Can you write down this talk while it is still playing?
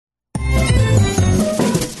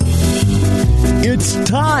It's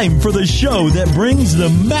time for the show that brings the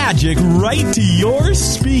magic right to your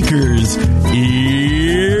speakers.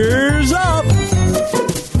 Ears up!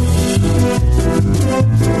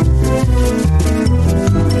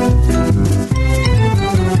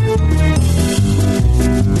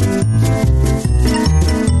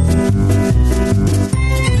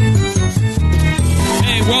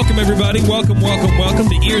 Welcome, everybody. Welcome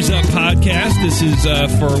to Ears Up Podcast. This is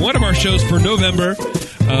for one of our shows for November,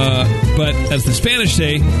 but as the Spanish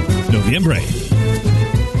say, Noviembre.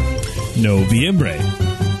 Noviembre.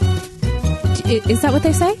 Is that what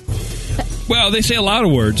they say? Well, they say a lot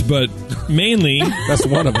of words, but mainly... That's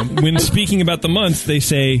one of them. When speaking about the months, they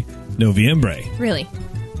say Noviembre. Really?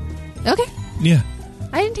 Okay. Yeah.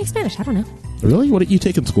 I didn't take Spanish. I don't know. Really? What did you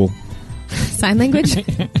take in school? Sign language.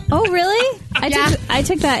 Oh, really? I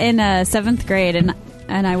took that in 7th grade, and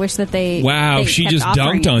I wish that they... Wow, they she kept just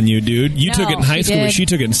offering dunked on you, dude. You No, took it in high she school, but did. she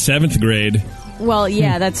took it in 7th grade. Well,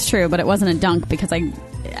 yeah, that's true, but it wasn't a dunk because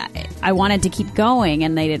I wanted to keep going,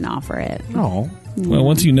 and they didn't offer it. Oh. Well,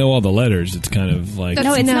 once you know all the letters, it's kind of like...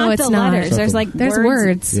 No, it's not the letters. There's like There's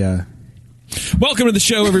words. Yeah. Welcome to the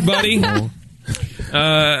show, everybody. I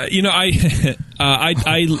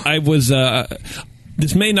was...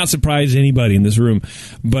 this may not surprise anybody in this room,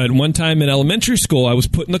 but one time in elementary school, I was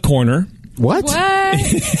put in the corner. What?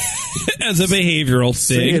 As a behavioral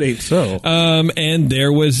thing. Say it ain't so. And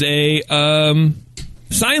there was a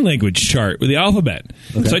sign language chart with the alphabet.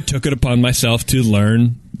 Okay. So I took it upon myself to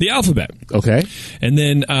learn the alphabet. Okay. And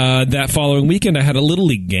then that following weekend, I had a Little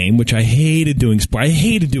League game, which I hated doing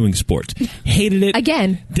sports. Hated it.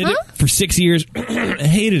 Again. Did it for 6 years.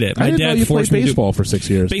 Hated it. I didn't know you played baseball for 6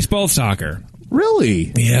 years. Baseball, soccer.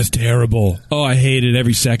 Really? Yeah, it's terrible. Oh, I hated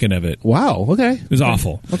every second of it. Wow. Okay. It was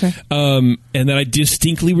awful. Okay. And then I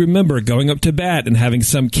distinctly remember going up to bat and having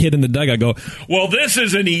some kid in the dugout go, "Well, this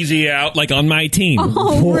is an easy out," like on my team.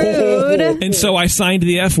 Oh, rude. And so I signed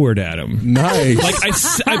the F word at him. Nice. Like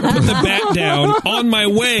I put the bat down on my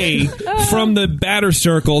way from the batter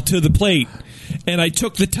circle to the plate, and I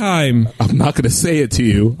took the time. I'm not going to say it to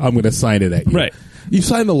you. I'm going to sign it at you. Right. You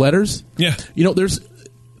signed the letters? Yeah. You know,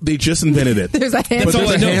 they just invented it. There's a hand. But all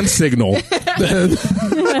there's I a know. hand signal. Does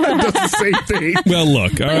the same thing. Well,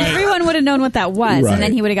 look, all right. Everyone would have known what that was, Right. and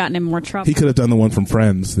then he would have gotten in more trouble. He could have done the one from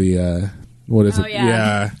Friends. The what is Oh, it?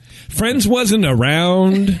 yeah. Friends wasn't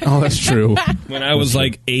around Oh, that's true. when I was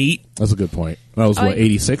like 8. That's a good point. That was what,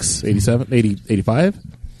 86, 87, 80, 85?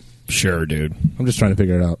 Sure, dude. I'm just trying to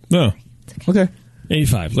figure it out. No, Okay.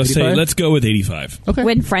 85. 85? Let's go with 85. Okay.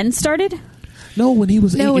 When Friends started? No, when he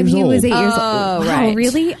was 8 years old. when he was 8 years Oh, old. right. Wow,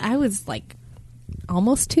 really? I was like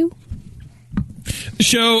almost 2.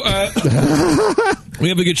 Show. We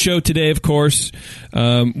have a good show today, of course.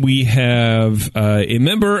 We have a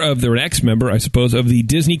member of an ex-member, I suppose, of the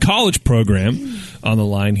Disney College program on the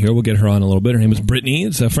line here. We'll get her on in a little bit. Her name is Brittany.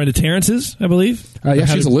 It's a friend of Terrence's, I believe. Yeah,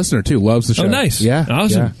 she's a listener, too. Loves the show. Oh, nice. Yeah.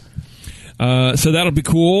 Awesome. Yeah. So that'll be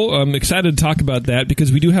cool. I'm excited to talk about that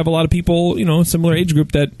because we do have a lot of people, similar age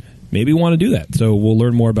group that maybe want to do that. So we'll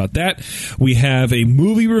learn more about that. We have a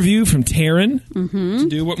movie review from Taryn.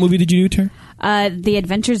 Mm-hmm. What movie did you do, Taryn? The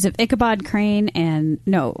Adventures of Ichabod Crane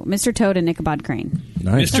Mr. Toad and Ichabod Crane.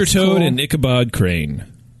 Nice. Mr. Toad and Ichabod Crane.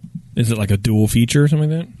 Is it like a dual feature or something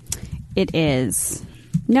like that? It is.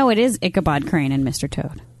 No, it is Ichabod Crane and Mr.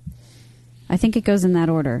 Toad. I think it goes in that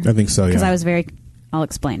order. I think so, yeah. Because I'll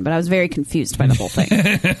explain, but I was very confused by the whole thing.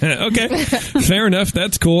 Okay. Fair enough.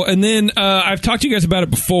 That's cool. And then I've talked to you guys about it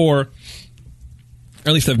before, or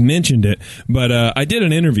at least I've mentioned it, but I did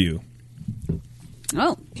an interview.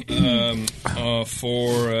 Oh.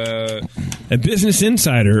 For a Business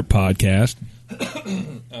Insider podcast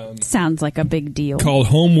Sounds like a big deal. called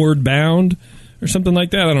Homeward Bound or something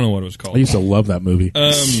like that. I don't know what it was called. I used to love that movie. I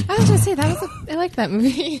was going to say, I liked that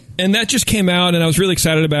movie. And that just came out, and I was really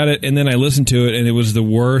excited about it. And then I listened to it, and it was the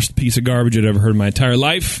worst piece of garbage I'd ever heard in my entire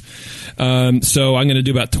life. So I'm going to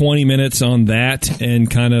do about 20 minutes on that and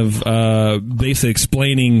kind of basically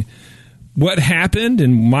explaining what happened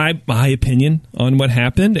and my opinion on what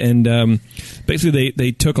happened. And basically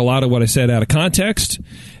they took a lot of what I said out of context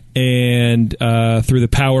and through the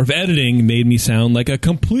power of editing made me sound like a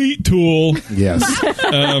complete tool. Yes.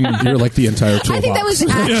 You're like the entire toolbox. I think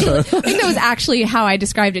that was actually how I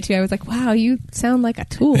described it to you. I was like, wow, you sound like a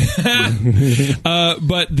tool.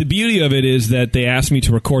 But the beauty of it is that they asked me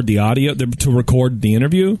to record the audio, to record the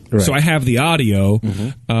interview. Right. So I have the audio,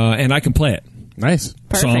 and I can play it. Nice.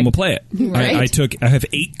 So I'm going to play it. Right. I have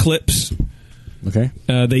 8 clips. Okay.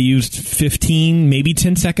 They used 15, maybe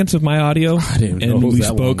 10 seconds of my audio. I didn't even know and it was we that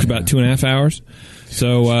spoke long, about 2.5 hours.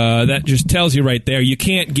 So that just tells you right there, you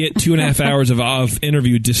can't get 2.5 hours of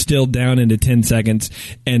interview distilled down into 10 seconds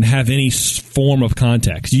and have any form of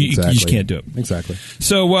context. You just can't do it. Exactly.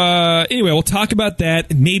 So anyway, we'll talk about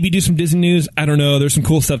that. Maybe do some Disney news. I don't know. There's some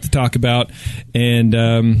cool stuff to talk about. And,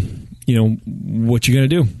 what you going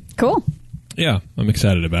to do? Cool. Yeah, I'm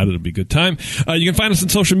excited about it. It'll be a good time. You can find us on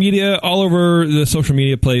social media, all over the social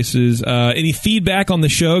media places. Any feedback on the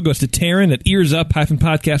show goes to Taryn at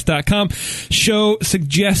earsup-podcast.com. Show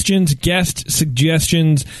suggestions, guest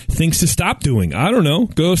suggestions, things to stop doing. I don't know.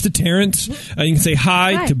 Goes to Terrence. You can say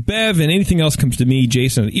hi to Bev, and anything else comes to me,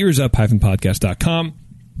 Jason, at earsup-podcast.com.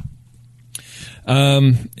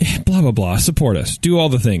 Blah, blah, blah. Support us. Do all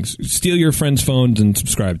the things. Steal your friends' phones and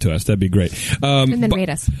subscribe to us. That'd be great. And then rate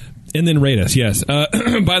us. And then rate us, yes.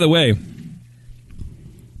 By the way,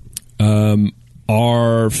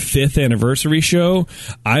 our 5th anniversary show,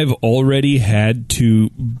 I've already had to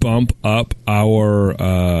bump up our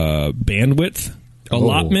bandwidth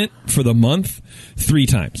allotment for the month 3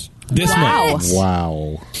 times. This month.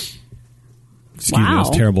 Wow. Excuse me,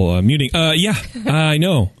 that's terrible muting. Yeah, I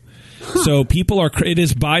know. So people are, it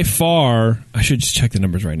is by far, I should just check the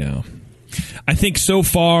numbers right now. I think so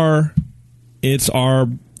far it's our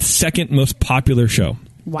 2nd most popular show.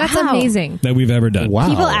 Wow. That's amazing. That we've ever done. Wow.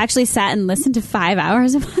 People actually sat and listened to 5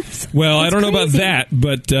 hours of us. Well, I don't know about that,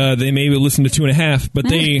 but they maybe listened to 2.5. But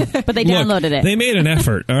they downloaded it. They made an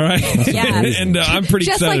effort, all right. Yeah. And I'm pretty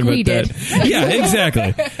Just excited like we about did. that. Yeah,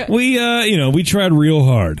 exactly. We tried real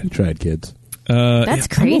hard. You tried, kids. That's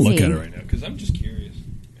crazy. I'm gonna look at it right now because I'm just curious.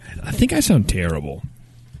 I think I sound terrible.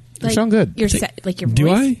 You sound good. Your your Do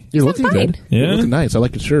voice. I? You're You looking sound fine. good. Yeah? You're looking nice. I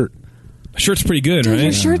like your shirt. My shirt's pretty good, Dude, right?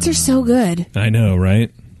 your shirts are so good. I know,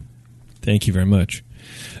 right? Thank you very much.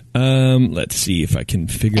 Let's see if I can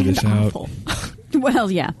figure this out. Awful.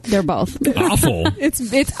 Well, yeah, they're both. Awful.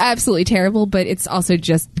 It's absolutely terrible, but it's also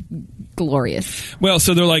just glorious. Well,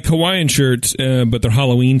 so they're like Hawaiian shirts, but they're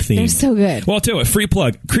Halloween themed. They're so good. Well, I'll tell you what, free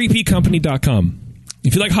plug, creepycompany.com.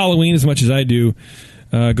 If you like Halloween as much as I do,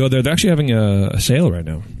 go there. They're actually having a sale right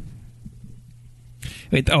now.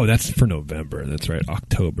 Wait, that's for November. That's right,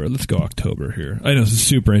 October. Let's go October here. I know this is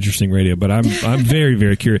super interesting radio, but I'm very,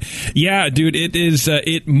 very curious. Yeah, dude, it is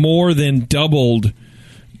it more than doubled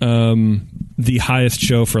the highest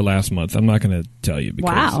show for last month. I'm not going to tell you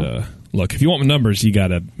because look, if you want numbers, you got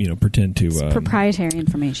to pretend to Proprietary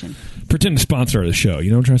information. pretend to sponsor the show.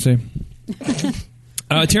 You know what I'm trying to say?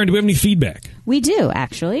 Taryn, do we have any feedback? We do,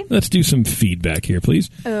 actually. Let's do some feedback here, please.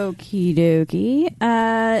 Okie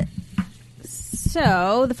dokie.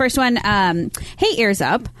 So, the first one, hey, Ears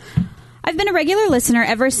Up. I've been a regular listener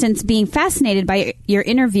ever since being fascinated by your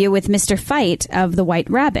interview with Mr. Fight of the White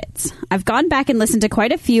Rabbits. I've gone back and listened to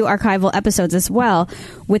quite a few archival episodes as well,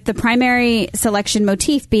 with the primary selection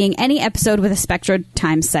motif being any episode with a Spectro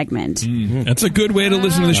Time segment. That's a good way to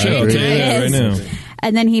listen to the show. agree. Okay, yeah, right now.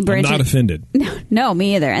 And then he I'm branches. not offended. No,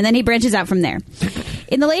 me either. And then he branches out from there.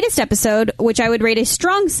 In the latest episode, which I would rate a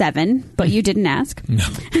strong 7, but you didn't ask.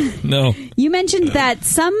 No. You mentioned that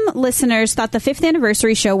some listeners thought the 5th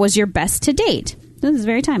anniversary show was your best to date. This is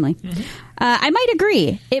very timely. I might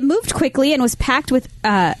agree. It moved quickly and was packed with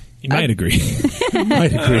You might agree.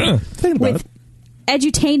 Might agree. Thinking about with it.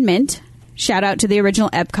 edutainment. Shout out to the original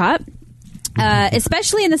Epcot.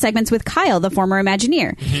 Especially in the segments with Kyle, the former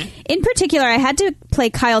Imagineer. In particular, I had to play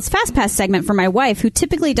Kyle's Fast Pass segment for my wife, who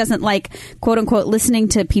typically doesn't like, quote unquote, listening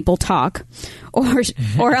to people talk,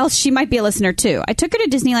 or else she might be a listener too. I took her to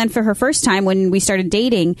Disneyland for her first time when we started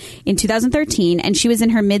dating in 2013, and she was in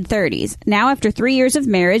her mid-30s. Now, after 3 years of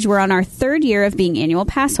marriage, we're on our 3rd year of being annual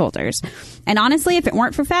pass holders. And honestly, if it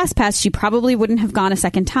weren't for Fast Pass, she probably wouldn't have gone a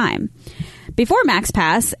second time. Before Max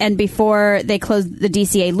Pass and before they closed the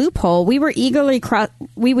DCA loophole, we would eagerly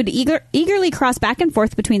cross back and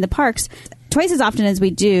forth between the parks twice as often as we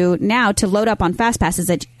do now to load up on Fast Passes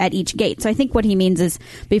at each gate. So I think what he means is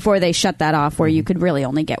before they shut that off, where you could really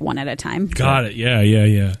only get one at a time. Got it.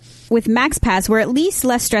 Yeah. With Max Pass, we're at least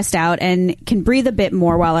less stressed out and can breathe a bit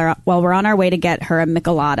more while we're on our way to get her a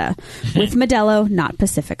Michelada with Modelo, not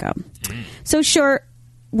Pacifico. So sure,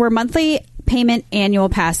 we're monthly payment annual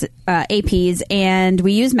pass APs, and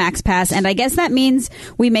we use Max Pass, and I guess that means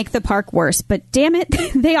we make the park worse. But damn it,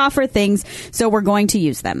 they offer things, so we're going to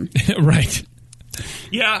use them. Right.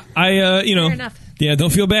 Yeah, Fair enough. Yeah,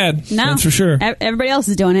 don't feel bad. No, That's for sure. Everybody else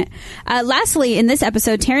is doing it. Lastly, in this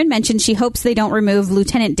episode, Taryn mentioned she hopes they don't remove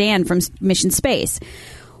Lieutenant Dan from Mission Space.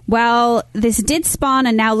 While this did spawn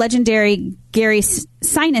a now legendary Gary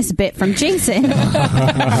Sinus bit from Jason,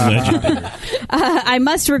 I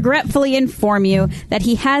must regretfully inform you that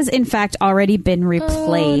he has, in fact, already been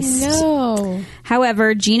replaced. Oh, no.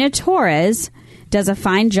 However, Gina Torres, does a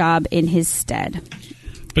fine job in his stead.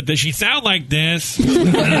 But does she sound like this?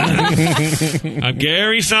 I'm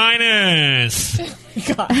Gary Sinus.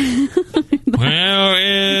 Where Oh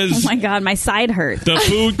is my God, my side hurts. the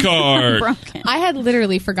food cart? Broken. I had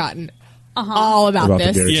literally forgotten all about About the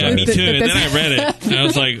this. Gary Yeah, me That- too. that And then this- I read it. And I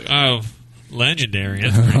was like, oh, legendary.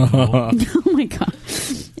 That's pretty cool. Oh my God.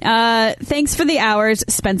 Thanks for the hours,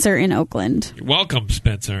 Spencer in Oakland. You're welcome,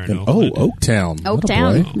 Spencer. in And, Oakland. Oaktown.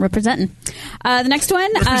 Oaktown, Attaboy. representing. The next one,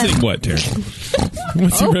 Representing what, Terry?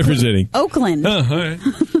 What's he representing? Oakland. Oh, all right.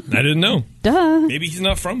 I didn't know. Duh. Maybe he's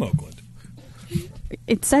not from Oakland.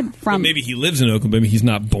 It said But from. maybe he lives in Oakland. Maybe he's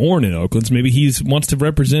not born in Oakland. So maybe he wants to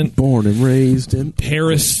represent Born and raised in.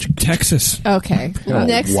 Paris, Texas. Okay. Oh,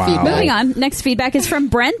 Next wow. feedback. Moving on. Next feedback is from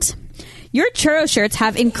Brent. Your churro shirts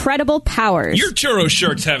have incredible powers. Your churro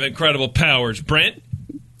shirts have incredible powers, Brent.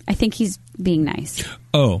 I think he's being nice.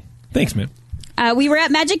 Oh, thanks, man. We were at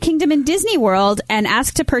Magic Kingdom in Disney World and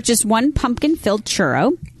asked to purchase one pumpkin-filled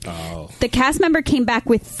churro. Oh. The cast member came back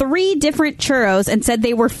with 3 different churros and said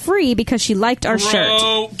they were free because she liked our shirt.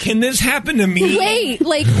 Bro, can this happen to me? Wait,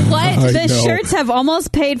 like what? The know. shirts have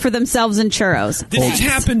almost paid for themselves in churros. This has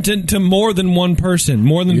happened to more than one person,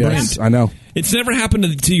 more than Yes, Brent. I know. It's never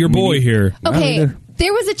happened to your boy here. Okay, either.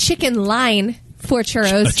 there was a chicken line for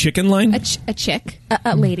churros. A chicken line? A chick,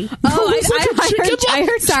 a lady. I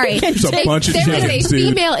heard Sorry, There's a bunch of there was a chickens, dude.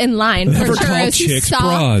 female in line for Never called churros who chicks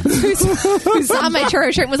saw, broads. who saw my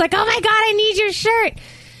churro shirt and was like, "Oh my god, I need your shirt."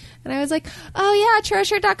 And I was like, "Oh yeah,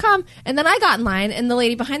 churroshirt.com." And then I got in line, and the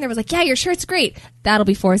lady behind there was like, "Yeah, your shirt's great. That'll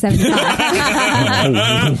be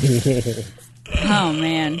 $4.75." Oh,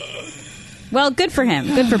 man. Well, good for him.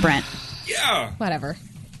 Good for Brent. Yeah. Whatever.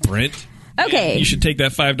 Brent. Okay. Yeah, you should take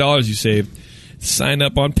that $5 you saved. Sign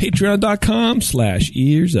up on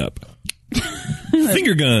patreon.com/earsup.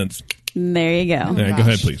 Finger guns. There you go. All right, go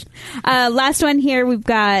ahead, please. Last one here. We've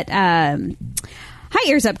got Hi,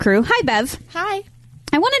 Ears Up crew. Hi, Bev. Hi.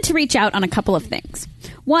 I wanted to reach out on a couple of things.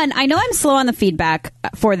 One, I know I'm slow on the feedback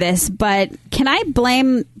for this, but can I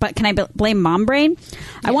blame mom brain? Yes.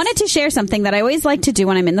 I wanted to share something that I always like to do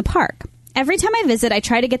when I'm in the park. Every time I visit, I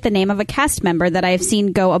try to get the name of a cast member that I have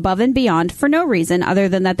seen go above and beyond for no reason other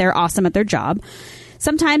than that they're awesome at their job.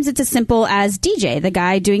 Sometimes it's as simple as DJ, the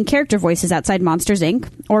guy doing character voices outside Monsters, Inc.,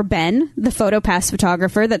 or Ben, the PhotoPass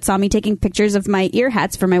photographer that saw me taking pictures of my ear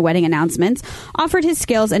hats for my wedding announcements, offered his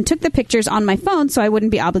skills and took the pictures on my phone so I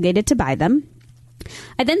wouldn't be obligated to buy them.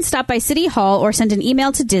 I then stop by City Hall or send an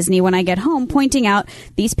email to Disney when I get home pointing out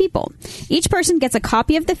these people. Each person gets a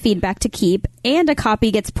copy of the feedback to keep, and a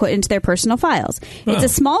copy gets put into their personal files. It's a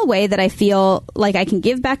small way that I feel like I can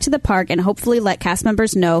give back to the park and hopefully let cast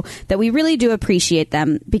members know that we really do appreciate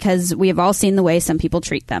them because we have all seen the way some people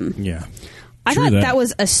treat them. Yeah. I True thought that. that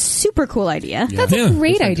was a super cool idea. That's Yeah, a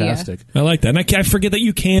great It's idea. fantastic. I like that. And I forget that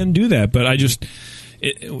you can do that, but I just...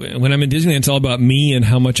 when I'm in Disneyland, it's all about me and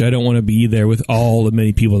how much I don't want to be there with all the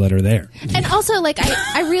many people that are there. And also, like,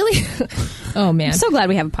 I really... Oh, man. I'm so glad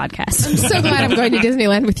we have a podcast. I'm so glad I'm going to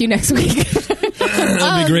Disneyland with you next week.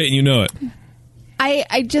 That'd be great, and you know it.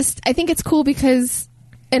 I think it's cool because,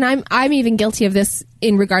 and I'm even guilty of this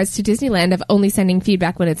in regards to Disneyland of only sending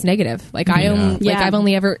feedback when it's negative. Like Yeah. I've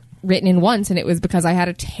only ever written in once, and it was because I had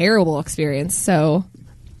a terrible experience. So,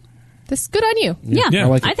 this is good on you. Yeah, Yeah. I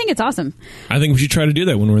like it. I think it's awesome. I think we should try to do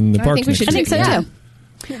that when we're in the I park. think we should. I think so, yeah. too.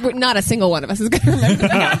 Not a single one of us is going to remember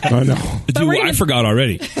that. I know. Dude, I forgot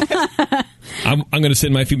already. I'm going to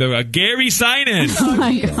send my feedback about Gary Sinan, Oh,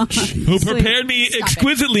 my God. Who prepared me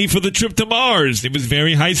exquisitely for the trip to Mars. It was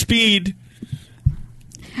very high speed.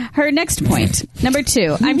 Her next point, number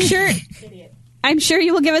 2. I'm sure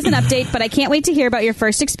you will give us an update, but I can't wait to hear about your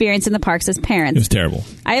first experience in the parks as It was parents. terrible.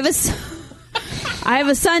 I have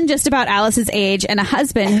a son just about Alice's age and a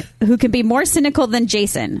husband who can be more cynical than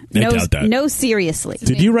Jason. I doubt that. No, seriously.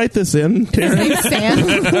 Did you write this in, Karen?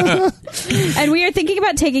 Sam. And we are thinking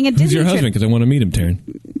about taking a Who's Disney your husband? Because I want to meet him, Taryn.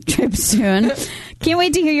 trip soon. Can't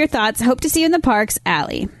wait to hear your thoughts. Hope to see you in the parks,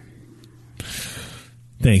 Allie.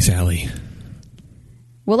 Thanks, Allie.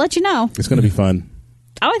 We'll let you know. It's going to be fun.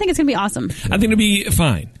 Oh, I think it's going to be awesome. I think it'll be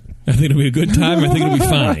fine. I think it'll be a good time. I think it'll be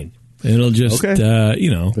fine. It'll just, Okay.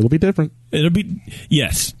 it'll It'll be different. be,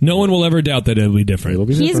 yes. No one will ever doubt that it'll be different. It'll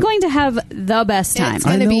be He's different. going to have the best time. It's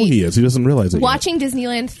I gonna know be- he is. He doesn't realize it yet. Watching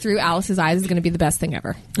Disneyland through Alice's eyes is going to be the best thing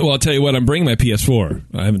ever. Well, I'll tell you what. I'm bringing my PS4.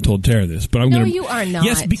 I haven't told Tara this, but I'm No, going to. you are not.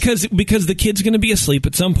 Yes, because the kid's going to be asleep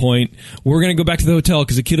at some point. We're going to go back to the hotel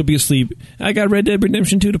because the kid will be asleep. I got Red Dead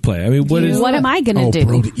Redemption 2 to play. I mean, what is? What am I going to Oh, do?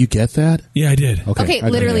 bro, did you get that? Yeah, I did. Okay, I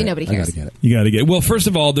gotta literally get it. nobody I cares. gotta get it. You got to get. Well, first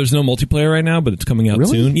of all, there's no multiplayer right now, but it's coming out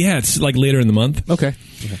Really? soon. Yeah, it's like later in the month. Okay.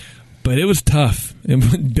 but it was tough. And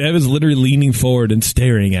Bev is literally leaning forward and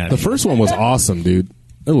staring at The me. first one was awesome, dude.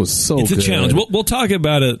 It was so It's good. a challenge. We'll talk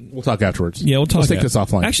about it. We'll talk afterwards. Yeah, we'll talk. Let's take about this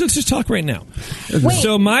offline. Actually, let's just talk right now.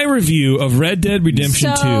 So my review of Red Dead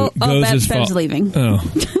Redemption 2 goes as Bev's follows. leaving. Oh.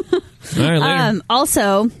 All right, later.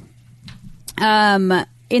 Also,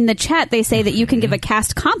 in the chat, they say that you can give a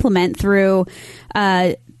cast compliment through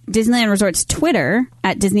Disneyland Resort's Twitter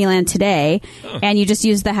at Disneyland Today, and you just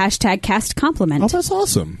use the hashtag cast compliment. Oh, that's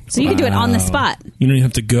awesome. So you can do it on the spot. You don't even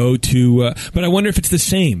have to go to, but I wonder if it's the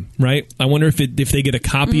same, right? I wonder if they get a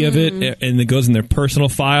copy of it and it goes in their personal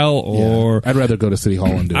file, or I'd rather go to City Hall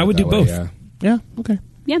and do it. I would that do way, both. Yeah. Okay.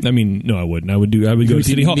 Yeah. I mean, no, I wouldn't. I would go to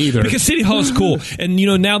City Hall Neither. because City Hall is cool. And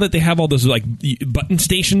now that they have all those like button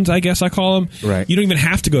stations, I guess I call them. Right. You don't even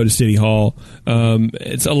have to go to City Hall.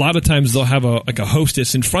 It's a lot of times they'll have a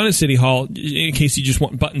hostess in front of City Hall in case you just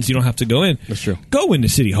want buttons. You don't have to go in. That's true. Go into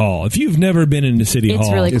City Hall if you've never been into City It's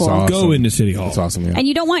Hall. really cool. awesome. Go into City Hall. It's awesome. Yeah. And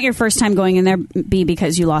you don't want your first time going in there be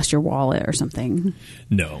because you lost your wallet or something.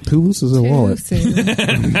 No. Who loses their wallet?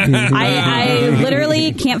 I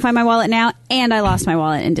literally can't find my wallet now, and I lost my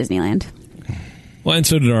wallet in Disneyland. Well, and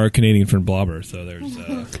so did our Canadian friend Blobber. So there's.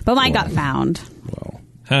 But mine got found. Well,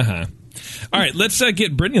 Haha. All right, let's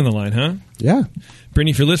get Brittany on the line, huh? yeah.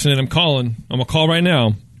 Brittany, if you're listening, I'm calling. I'm gonna call right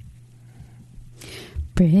now.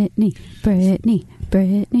 Brittany.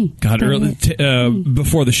 God, early,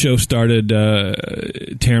 before the show started,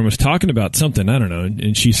 Taryn was talking about something, I don't know,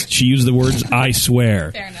 and she used the words "I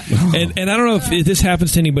swear." Fair enough. And I don't know if this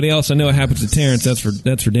happens to anybody else. I know it happens to Terrence. That's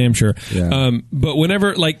for damn sure. Yeah. But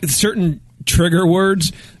whenever like certain trigger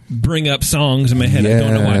words bring up songs in my head, I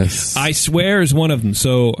don't know why. Yes. "I swear" is one of them.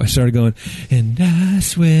 So I started going, and I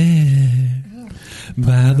swear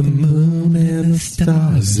by the moon and the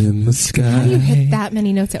stars in the sky. You hit that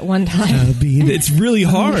many notes at one time. It's really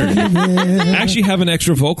hard. I actually have an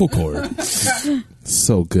extra vocal cord.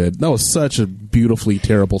 So good. That was such a beautifully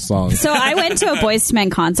terrible song. So I went to a Boyz II Men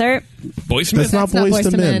concert. Boyz II That's Men? not not Boyz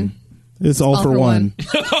II Men. It's all for one.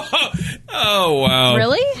 Oh wow!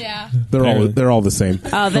 Really? Yeah. They're all the same.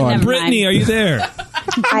 Oh, then never Brittany, mind. are you there?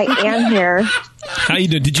 I am here. How you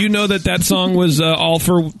doing? Did you know that song was all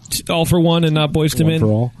for one and not Boyz II One Men? for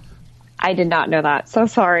all. I did not know that, so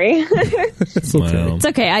sorry. It's okay. Wow. It's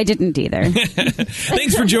okay. I didn't either.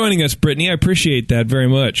 Thanks for joining us, Brittany. I appreciate that very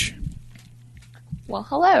much. Well,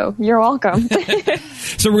 hello. You're welcome.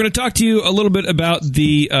 So we're going to talk to you a little bit about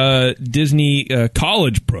the Disney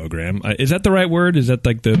college program. Is that the right word? Is that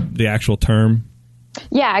like the actual term?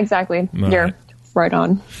 Yeah, exactly. All You're right. right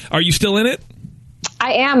on. Are you still in it?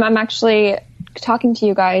 I am. I'm actually talking to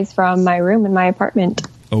you guys from my room in my apartment.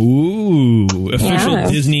 Ooh, official Yeah.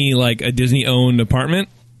 Disney, like a Disney-owned apartment?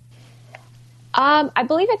 I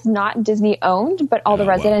believe it's not Disney owned, but all the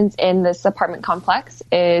residents in this apartment complex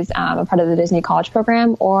is a part of the Disney College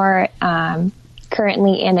program or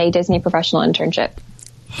currently in a Disney professional internship.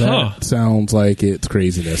 That sounds like it's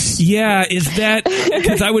craziness. Yeah, is that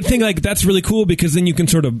because I would think like that's really cool because then you can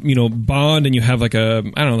sort of bond and you have like a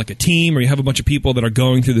team or you have a bunch of people that are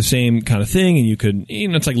going through the same kind of thing and you could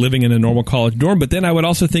it's like living in a normal college dorm. But then I would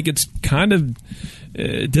also think it's kind of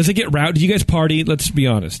does it get rowdy? Do you guys party? Let's be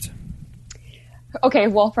honest. Okay,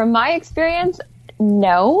 well, from my experience,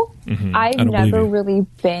 no. I've I don't believe never you. really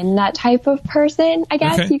been that type of person, I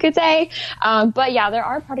guess Okay. you could say. But yeah, there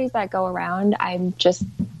are parties that go around. I'm just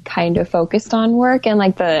kind of focused on work and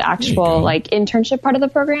like the actual like internship part of the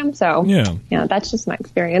program. So Yeah. that's just my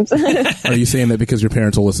experience. Are you saying that because your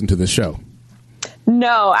parents will listen to this show?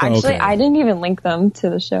 No, actually, Okay. I didn't even link them to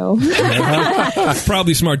the show.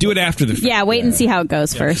 Probably smart. Do it after the fact. Yeah, wait and see how it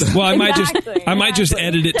goes first. Well, I might Exactly, just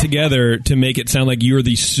edit it together to make it sound like you're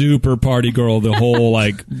the super party girl of the whole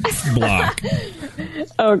like block.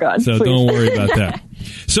 Oh God! So please. don't worry about that.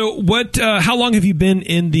 So what? How long have you been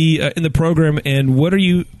in the program, and what are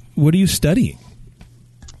you studying?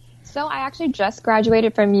 So I actually just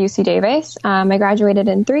graduated from UC Davis. I graduated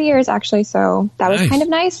in 3 years, actually, so that was Nice. kind of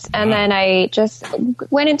nice. And Wow. then I just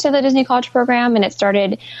went into the Disney College program, and it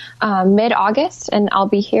started mid-August, and I'll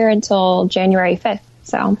be here until January 5th.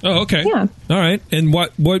 So, Oh, okay. Yeah. All right. And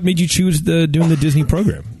what made you choose doing the Disney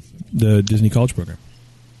program, the Disney College program?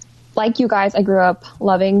 like you guys, I grew up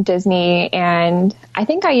loving Disney, and I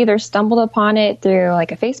think I either stumbled upon it through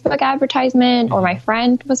like a Facebook advertisement or my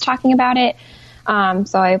friend was talking about it.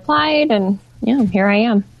 So I applied, and yeah, here I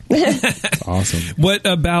am. Awesome. What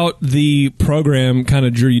about the program kind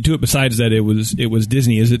of drew you to it? Besides that, it was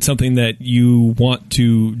Disney. Is it something that you want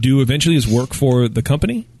to do eventually? Is work for the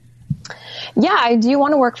company? Yeah, I do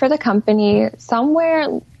want to work for the company somewhere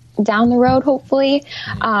down the road, hopefully,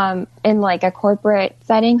 in like a corporate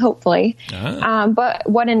setting, hopefully. But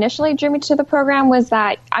what initially drew me to the program was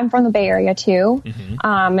that I'm from the Bay Area too.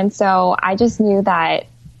 And so I just knew that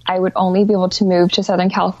I would only be able to move to Southern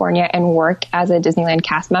California and work as a Disneyland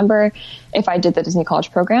cast member if I did the Disney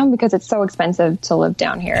College program, because it's so expensive to live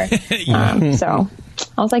down here. So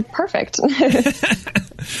I was like, perfect.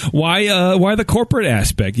 Why the corporate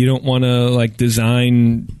aspect? You don't want to like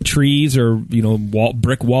design trees or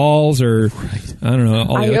brick walls or I don't know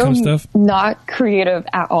all the other kind of stuff. Not creative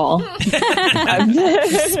at all.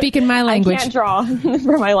 Speaking my language. I can't draw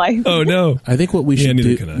for my life. Oh no! I think what we should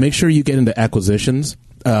do, make sure you get into acquisitions.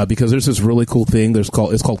 Because there's this really cool thing. It's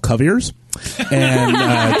called Coviers,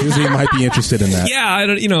 and Disney might be interested in that. Yeah, I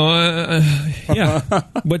don't. Yeah.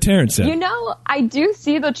 What Terrence said. I do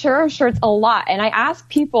see the churro shirts a lot, and I ask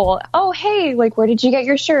people, "Oh, hey, like, where did you get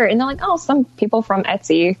your shirt?" And they're like, "Oh, some people from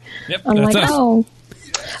Etsy." Yep, I'm like, us. "Oh."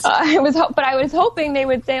 I was hoping they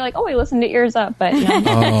would say like, "Oh, we listened to Ears Up," but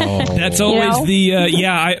no. That's always we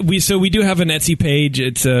do have an Etsy page.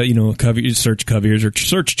 It's search Coviers or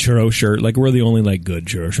search churro shirt. Like we're the only like good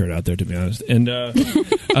churro shirt out there, to be honest. And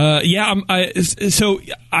so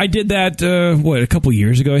I did that a couple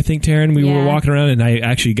years ago, I think, Taryn. We were walking around, and I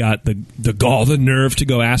actually got the nerve to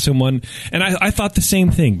go ask someone, and I thought the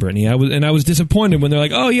same thing, Brittany. I was disappointed when they're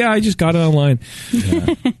like, "Oh yeah, I just got it online,"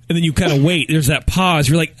 and then you kind of wait. There's that pause.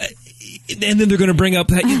 You're like, and then they're going to bring up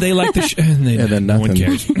that they like the and then no one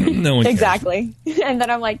cares. No one cares. Exactly. And then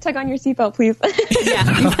I'm like, tug on your seatbelt, please.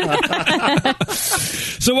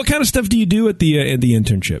 So what kind of stuff do you do at the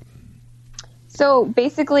internship? So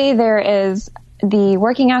basically there is the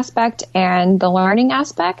working aspect and the learning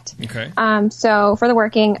aspect. Okay. So for the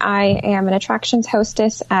working, I am an attractions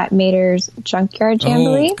hostess at Mater's Junkyard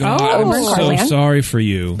Jamboree. Oh, God. Over in I'm so Carland. sorry for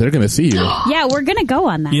you. They're going to see you. Yeah, we're going to go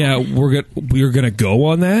on that. Yeah, we're going to go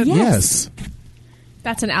on that? Yes.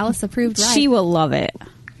 That's an Alice approved ride. She will love it.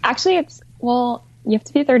 Actually, you have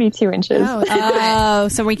to be 32 inches. Oh,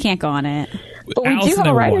 so we can't go on it. But we do have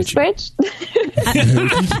a rider switch.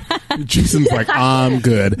 Jason's like, I'm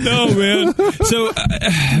good. No, man. So,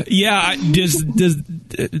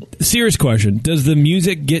 serious question. Does the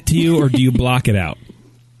music get to you or do you block it out?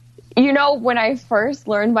 When I first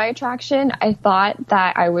learned my attraction, I thought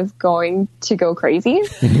that I was going to go crazy.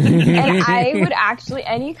 And I would actually,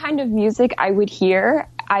 any kind of music I would hear,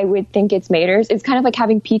 I would think it's Mater's. It's kind of like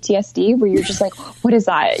having PTSD where you're just like, what is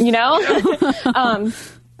that?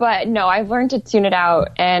 But no, I've learned to tune it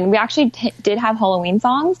out. And we actually did have Halloween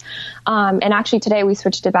songs. And actually today we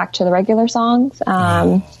switched it back to the regular songs.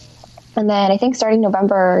 And then I think starting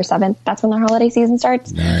November 7th, that's when our holiday season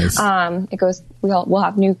starts. Nice. It goes, we'll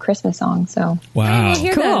have new Christmas songs. So wow.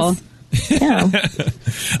 Cool. yeah.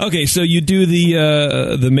 Okay, so you do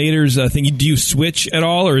the Mater's thing. Do you switch at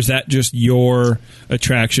all, or is that just your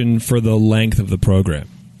attraction for the length of the program?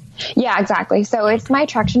 Yeah, exactly. So it's my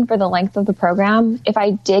attraction for the length of the program. If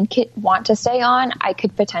I did want to stay on, I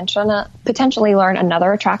could potentially learn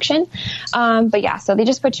another attraction. But yeah, so they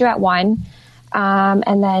just put you at one.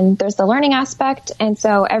 And then there's the learning aspect. And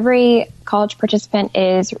so every college participant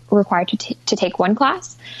is required to take one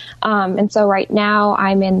class. And so right now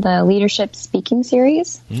I'm in the leadership speaking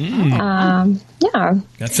series. Yeah.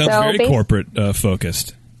 That sounds very corporate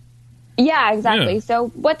focused. Yeah, exactly. Yeah. So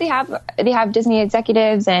what they have Disney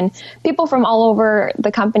executives and people from all over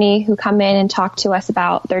the company who come in and talk to us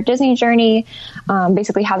about their Disney journey,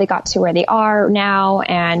 basically how they got to where they are now,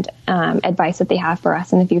 and advice that they have for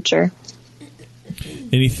us in the future.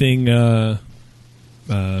 Anything, I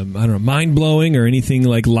don't know, mind-blowing or anything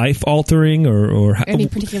like life-altering or any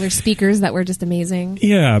particular speakers that were just amazing?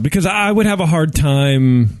 Yeah, because I would have a hard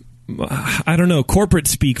time. I don't know. Corporate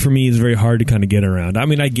speak for me is very hard to kind of get around. I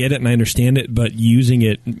mean, I get it and I understand it, but using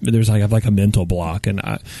it, I have like a mental block, and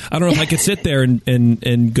I don't know if I could sit there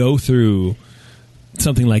and go through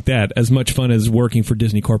something like that. As much fun as working for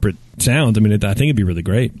Disney corporate sounds, I mean, I think it'd be really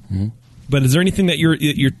great. Mm-hmm. But is there anything that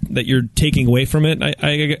you're taking away from it?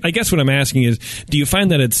 I guess what I'm asking is, do you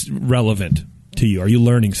find that it's relevant to you? Are you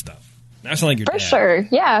learning stuff? That's like your for dad. Sure.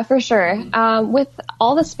 Yeah, for sure. With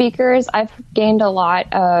all the speakers, I've gained a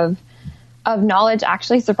lot of knowledge.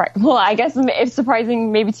 Actually, I guess it's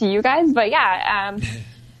surprising maybe to you guys, but yeah.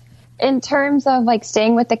 In terms of like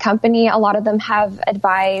staying with the company, a lot of them have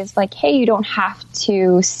advised like, hey, you don't have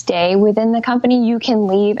to stay within the company. You can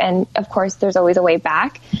leave. And of course, there's always a way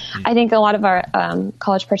back. Mm-hmm. I think a lot of our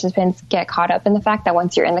college participants get caught up in the fact that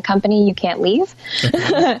once you're in the company, you can't leave.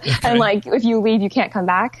 Okay. And like, if you leave, you can't come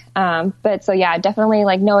back. But so yeah, definitely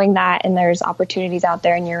like knowing that, and there's opportunities out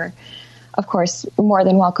there, and you're of course, more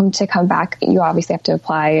than welcome to come back. You obviously have to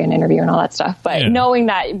apply and interview and all that stuff. But knowing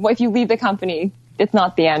that if you leave the company, it's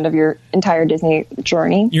not the end of your entire Disney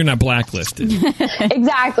journey. You're not blacklisted.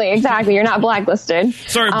 Exactly. You're not blacklisted.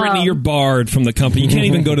 Sorry, Brittany, you're barred from the company. You can't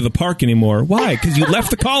even go to the park anymore. Why? Because you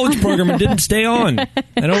left the college program and didn't stay on. I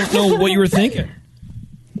don't know what you were thinking.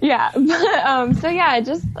 Yeah. So yeah,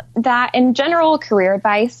 just that in general career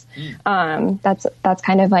advice. That's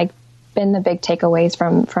kind of like been the big takeaways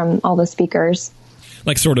from all the speakers.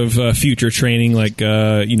 Like sort of future training, like,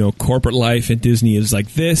 corporate life at Disney is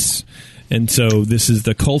like this. And so this is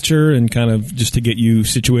the culture, and kind of just to get you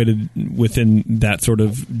situated within that sort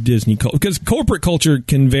of Disney culture. Because corporate culture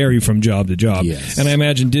can vary from job to job. Yes. And I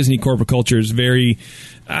imagine Disney corporate culture is very,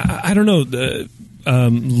 I don't know,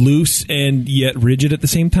 loose and yet rigid at the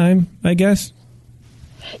same time, I guess.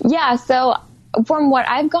 Yeah, so from what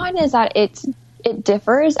I've gotten is that it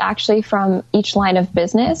differs actually from each line of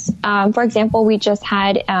business. For example, we just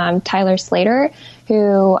had Tyler Slater,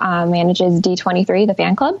 who manages D23, the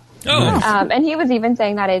fan club. Oh. And he was even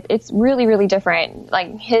saying that it's really, really different.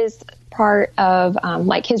 Like his part of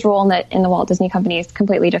like his role in the Walt Disney Company is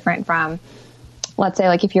completely different from, let's say,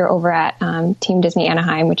 like if you're over at Team Disney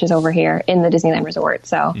Anaheim, which is over here in the Disneyland Resort.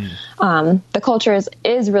 So the culture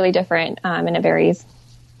is really different, and it varies.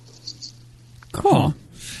 Cool.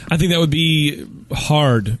 I think that would be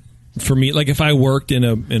hard for me. Like if I worked in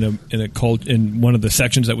one of the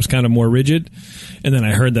sections that was kind of more rigid, and then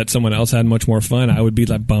I heard that someone else had much more fun, I would be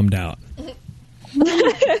like bummed out.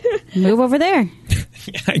 Move over there.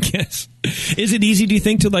 Yeah, I guess. Is it easy, do you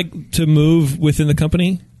think, to move within the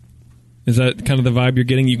company? Is that kind of the vibe you're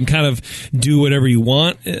getting? You can kind of do whatever you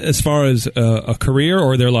want as far as a career,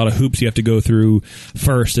 or are there a lot of hoops you have to go through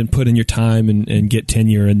first and put in your time and get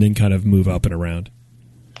tenure and then kind of move up and around?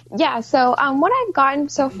 Yeah, so what I've gotten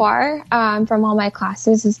so far from all my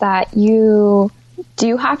classes is that you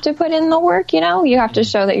do have to put in the work, you have to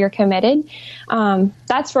show that you're committed.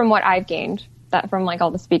 That's from what I've gained, that from like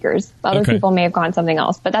all the speakers. Other people may have gotten something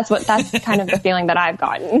else, but that's kind of the feeling that I've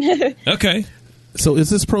gotten. Okay. So is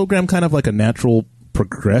this program kind of like a natural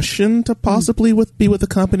progression to possibly be with the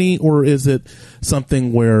company, or is it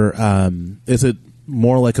something where is it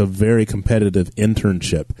more like a very competitive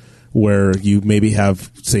internship where you maybe have,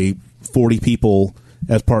 say, 40 people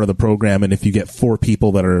as part of the program, and if you get 4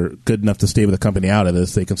 people that are good enough to stay with the company out of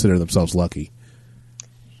this, they consider themselves lucky?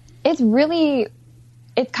 It's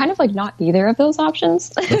kind of like not either of those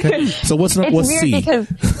options. Okay. So what's C?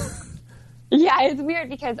 It's weird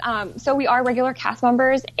because so we are regular cast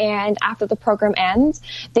members, and after the program ends,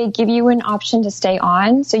 they give you an option to stay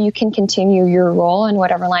on so you can continue your role in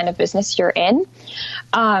whatever line of business you're in.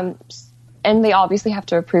 And they obviously have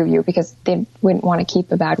to approve you because they wouldn't want to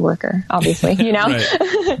keep a bad worker, obviously,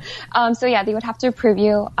 So yeah, they would have to approve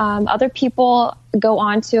you. Other people go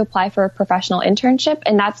on to apply for a professional internship,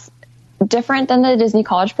 and that's different than the Disney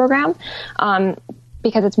College program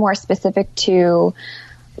because it's more specific to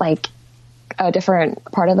like a different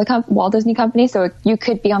part of the Walt Disney Company. So you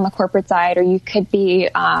could be on the corporate side, or you could be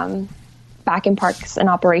back in parks and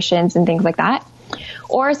operations and things like that.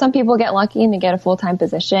 Or some people get lucky and they get a full-time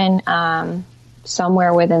position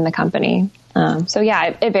somewhere within the company. So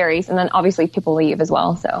yeah, it varies. And then obviously people leave as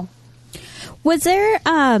well. So was there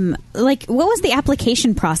what was the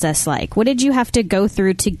application process like? What did you have to go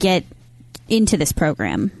through to get into this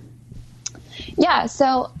program? Yeah.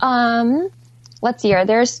 So let's see here.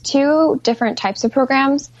 There's 2 different types of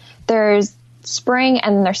programs. There's spring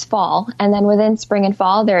and there's fall. And then within spring and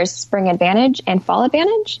fall, there's Spring Advantage and Fall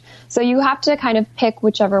Advantage. So you have to kind of pick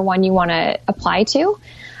whichever one you want to apply to.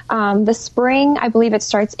 The spring, I believe it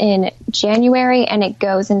starts in January and it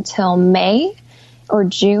goes until May or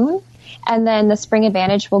June. And then the Spring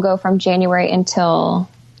Advantage will go from January until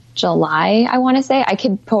July, I want to say. I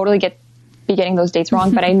could totally be getting those dates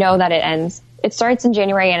wrong, but I know that it starts in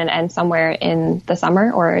January and it ends somewhere in the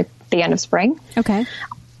summer or the end of spring. Okay.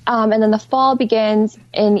 And then the fall begins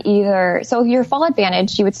in so your Fall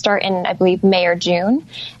Advantage, you would start in, I believe, May or June,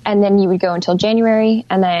 and then you would go until January.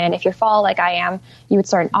 And then if you're fall, like I am, you would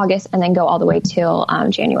start in August and then go all the way till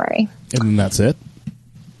January. And then that's it?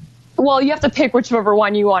 Well, you have to pick whichever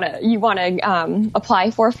one you want to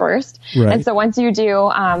apply for first. Right. And so once you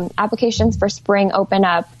do, applications for spring open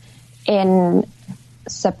up in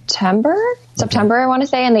September, I want to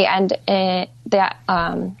say, and they end in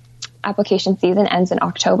application season ends in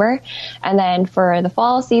October. And then for the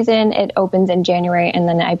fall season, it opens in January, and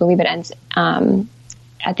then I believe it ends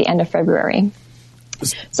at the end of February.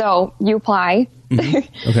 So you apply.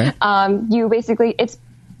 Mm-hmm. Okay. You basically, it's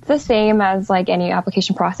the same as like any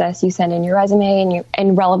application process. You send in your resume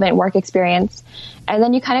and relevant work experience, and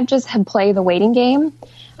then you kind of just play the waiting game.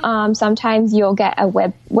 Sometimes you'll get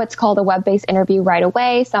what's called a web-based interview right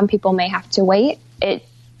away. Some people may have to wait. It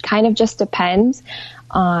kind of just depends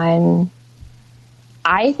on,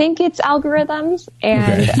 I think it's algorithms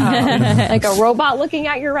and like a robot looking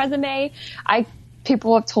at your resume.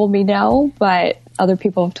 People have told me no, but other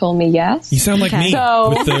people have told me yes. You sound like me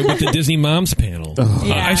with the Disney Moms panel.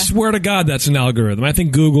 I swear to God, that's an algorithm. I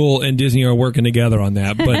think Google and Disney are working together on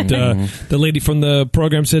that. But the lady from the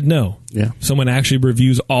program said no. Yeah. Someone actually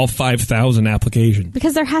reviews all 5,000 applications.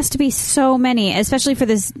 Because there has to be so many, especially for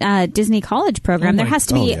this Disney College program. There has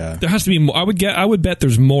to be. There has to be more. I would bet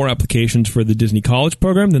there's more applications for the Disney College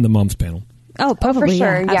program than the Moms panel. Oh, probably. For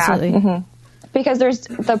sure, yeah. Absolutely. Mm-hmm. Because there's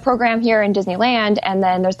the program here in Disneyland, and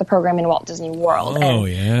then there's the program in Walt Disney World. Oh,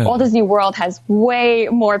 and yeah. Walt Disney World has way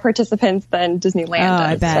more participants than Disneyland does.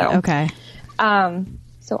 I bet. So, okay.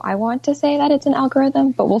 So I want to say that it's an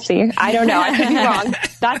algorithm, but we'll see. I don't know. I could be wrong.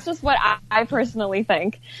 That's just what I personally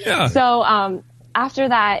think. Yeah. So after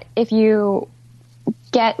that, if you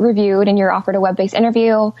get reviewed and you're offered a web-based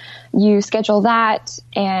interview, you schedule that.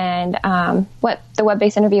 And what the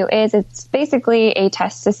web-based interview is, it's basically a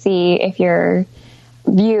test to see if your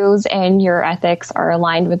views and your ethics are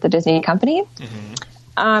aligned with the Disney company. Mm-hmm.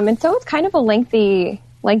 And so it's kind of a lengthy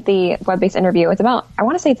web-based interview. I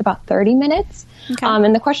want to say it's about 30 minutes. Okay.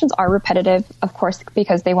 And the questions are repetitive, of course,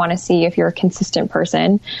 because they want to see if you're a consistent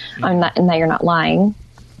person and that you're not lying.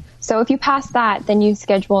 So if you pass that, then you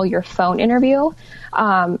schedule your phone interview.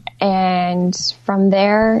 And from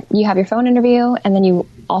there, you have your phone interview, and then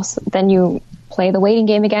you play the waiting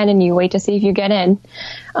game again, and you wait to see if you get in.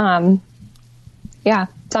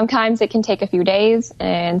 Sometimes it can take a few days,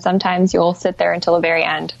 and sometimes you'll sit there until the very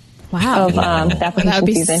end. Wow. Of the application that would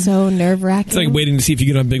be season. so nerve-wracking. It's like waiting to see if you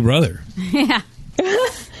get on Big Brother. Yeah.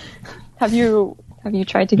 Have you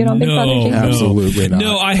tried to get on Big Brother, Jason? Absolutely not.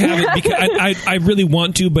 No, I haven't because I really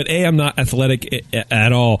want to, but A, I'm not athletic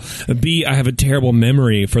at all. B, I have a terrible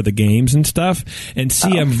memory for the games and stuff. And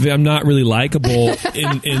C, I'm not really likable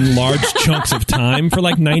in large chunks of time for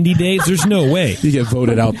like 90 days. There's no way. You get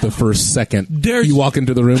voted out the first second. You walk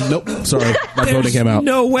into the room. Nope, sorry, not voting him out.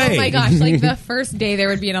 No way. Oh my gosh! Like the first day, there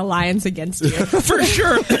would be an alliance against you for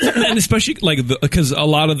sure, and especially like because a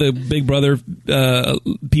lot of the Big Brother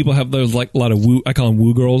people have those like a lot of woo. I call them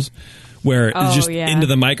woo girls, where it's just into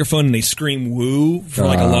the microphone and they scream woo for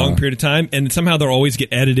like a long period of time, and somehow they'll always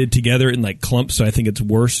get edited together in like clumps. So I think it's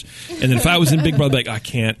worse. And then if I was in Big Brother, like I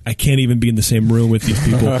can't even be in the same room with these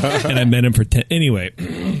people, and I met him for 10. Anyway,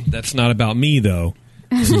 that's not about me though.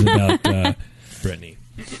 This is about Brittany.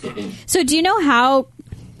 So do you know how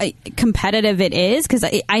competitive it is? Because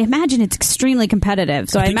I imagine it's extremely competitive.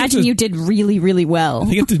 So I imagine you did really, really well. I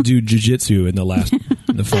think you have to do jiu-jitsu in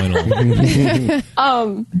the final.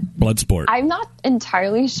 Blood sport. I'm not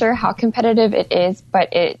entirely sure how competitive it is,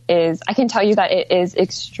 but it is. I can tell you that it is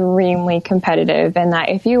extremely competitive, and that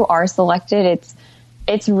if you are selected,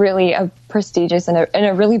 it's really a prestigious and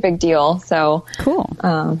a really big deal. So cool.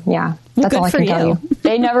 Yeah. That's all I can tell you.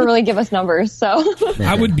 They never really give us numbers, so.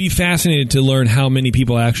 I would be fascinated to learn how many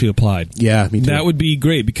people actually applied. Yeah, me too. That would be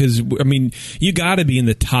great because, I mean, you got to be in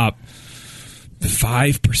the top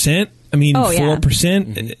 5%. I mean,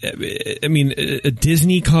 4%. I mean, a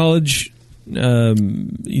Disney College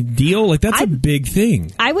deal, like that's a big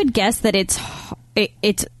thing. I would guess that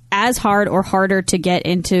it's as hard or harder to get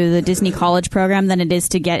into the Disney College program than it is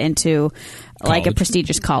to get into like a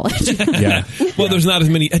prestigious college. Yeah. Well, there's not as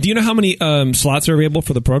many. Do you know how many slots are available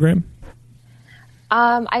for the program?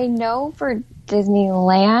 I know for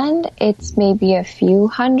Disneyland, it's maybe a few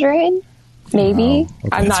hundred, maybe. Wow. Okay.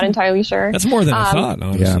 I'm not entirely sure. That's more than I thought,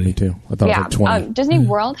 honestly. Yeah, me too. I thought it was like 20. Disney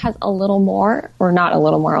World has a little more, or not a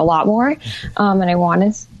little more, a lot more.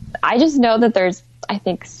 And I just know that there's, I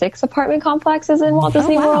think, 6 apartment complexes in Walt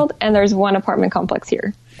Disney World, and there's 1 apartment complex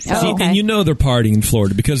here. So. See, and you know they're partying in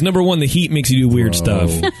Florida because number one, the heat makes you do weird stuff.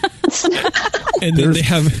 And then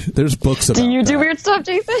there's books about. Do you do weird stuff,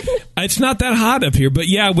 Jason? It's not that hot up here, but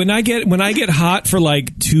yeah, when I get hot for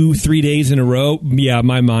like 2-3 days in a row, yeah,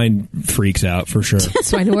 my mind freaks out for sure.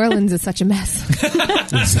 That's why New Orleans is such a mess.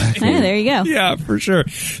 Exactly. Yeah, there you go. Yeah, for sure.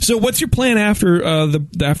 So, what's your plan after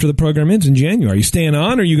the program ends in January? Are you staying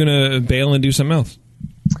on, or are you going to bail and do something else?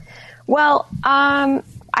 Well,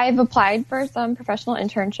 I've applied for some professional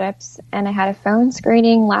internships, and I had a phone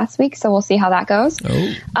screening last week, so we'll see how that goes.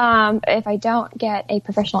 Oh. If I don't get a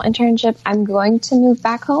professional internship, I'm going to move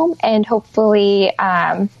back home, and hopefully,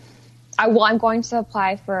 I'm going to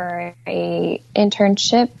apply for an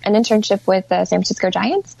internship with the San Francisco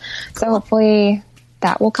Giants. Cool. So hopefully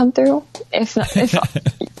that will come through. If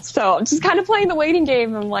so, I'm just kind of playing the waiting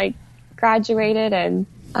game. I'm like graduated and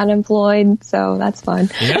unemployed, so that's fun.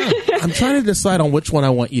 Yeah. I'm trying to decide on which one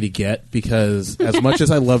I want you to get, because as much as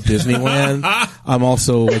I love Disneyland, I'm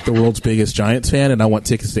also like the world's biggest Giants fan, and I want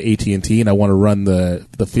tickets to AT&T, and I want to run the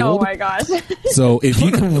field. Oh my gosh. So if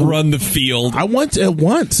you can Run the field. I want it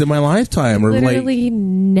once in my lifetime, or Literally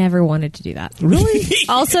never wanted to do that. really.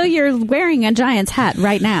 Also, you're wearing a Giants hat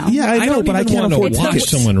right now. Yeah, I know, don't but I even can't wanna afford watch tickets.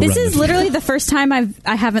 someone This run is the literally the first time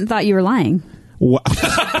I haven't thought you were lying. Wow.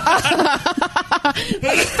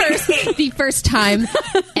 The first time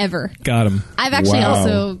ever. Got him. I've actually Wow.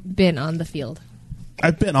 also been on the field.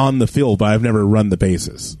 I've been on the field, but I've never run the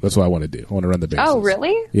bases. That's what I want to do. I want to run the bases. Oh,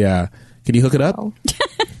 really? Yeah. Can you hook it up? Oh.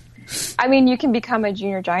 I mean, you can become a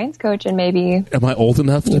junior Giants coach and maybe Am I old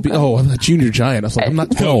enough to be? Oh, I'm a junior Giant. I was like, I'm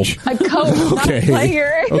not 12. a coach, not a Okay.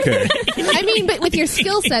 player. Okay. I mean, but with your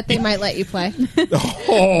skill set, they might let you play.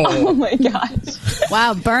 Oh my gosh.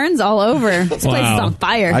 Wow, burns all over. This place is Wow. on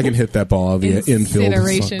fire. I can hit that ball via infield. It's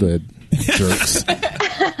Incineration. not good. Jerks.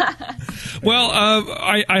 Well,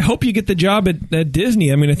 I hope you get the job at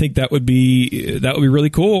Disney. I mean, I think that would be really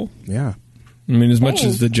cool. Yeah. I mean, as much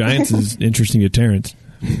as the Giants is interesting to Terrence.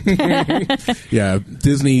 Yeah.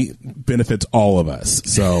 Disney benefits all of us.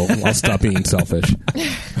 So I'll stop being selfish.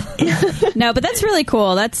 No, but that's really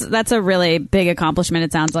cool. That's a really big accomplishment,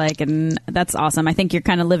 it sounds like, and that's awesome. I think you're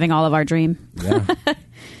kind of living all of our dream. Yeah.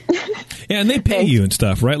 Yeah, and they pay you and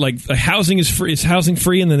stuff, right? Like housing is free. Is housing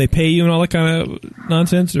free, and then they pay you and all that kind of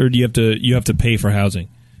nonsense, or do you have to pay for housing?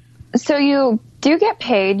 So you do get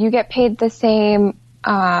paid. You get paid the same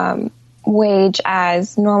wage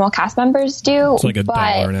as normal cast members do. It's like $1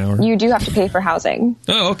 but an hour. You do have to pay for housing.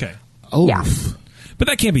 Oh, okay. Oh. Yeah. But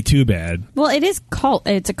that can't be too bad. Well,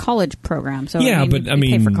 it's a college program, so Yeah, you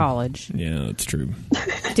pay for college. Yeah, that's true.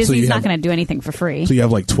 Disney's you not have- going to do anything for free. So you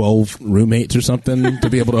have like 12 roommates or something to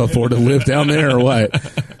be able to afford to live down there, or what?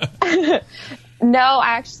 No,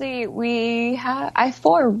 actually, I have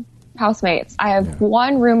 4 housemates. I have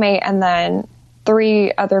 1 roommate, and then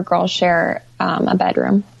 3 other girls share a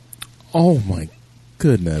bedroom. Oh my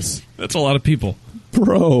goodness. That's a lot of people.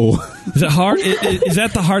 Bro. Is it hard? Is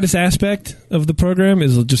that the hardest aspect of the program?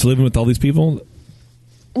 Is just living with all these people?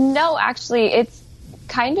 No, actually, it's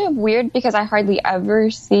kind of weird because I hardly ever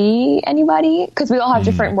see anybody because we all have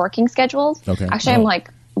different working schedules. Okay. Actually, I'm like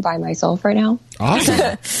by myself right now.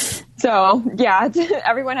 Awesome. So, yeah,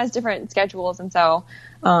 everyone has different schedules. And so,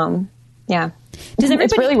 yeah.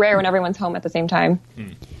 It's really rare when everyone's home at the same time.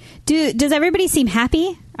 Does everybody seem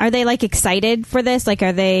happy? Are they like excited for this? Like,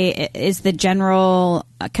 is the general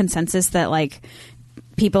consensus that like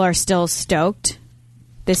people are still stoked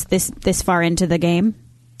this far into the game?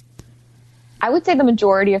 I would say the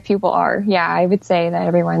majority of people are. Yeah, I would say that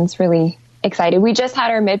everyone's really excited. We just had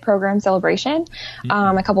our mid-program celebration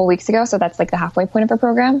a couple of weeks ago, so that's like the halfway point of our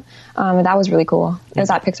program. And that was really cool. It was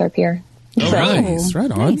at Pixar Pier. Oh, really? Nice. Right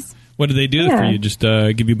on. Nice. What did they do for you? Just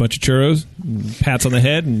give you a bunch of churros, pats on the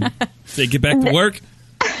head, and say get back to work?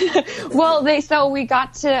 Well, we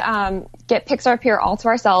got to get Pixar Pier all to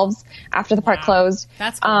ourselves after the park closed.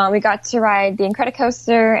 That's cool. We got to ride the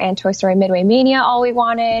Incredicoaster and Toy Story Midway Mania all we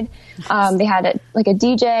wanted. They had a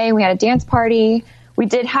DJ. We had a dance party. We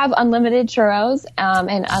did have unlimited churros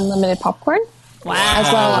and unlimited popcorn. Wow.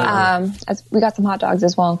 As well as we got some hot dogs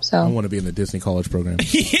as well. I So want to be in the Disney College program.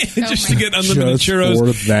 Just to get unlimited Just churros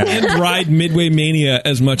for that. and ride Midway Mania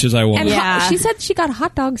as much as I want. And Yeah. she said she got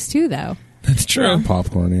hot dogs too, though. That's true.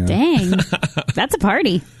 Popcorn, yeah. Dang, that's a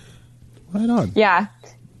party. Right on. yeah,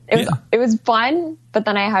 it was fun. But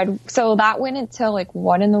then that went until like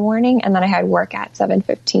 1 a.m, and then I had work at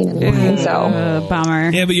 7:15 in the morning. So Bummer.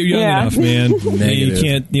 Yeah, but you're young Yeah. enough, man. You Negative.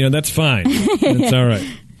 can't. That's fine. That's all right.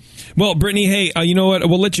 Well, Brittany, hey, you know what?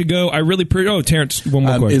 We'll let you go. I really Terrence, one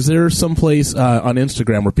more question. Is there some place on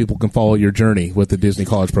Instagram where people can follow your journey with the Disney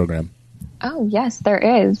College program? oh yes, there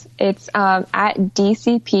is. It's at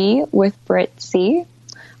DCP with Brit C.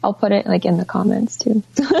 I'll put it like in the comments too.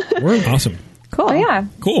 Awesome. Cool. Oh yeah.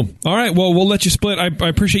 Cool. All right. Well, we'll let you split. I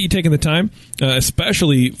appreciate you taking the time,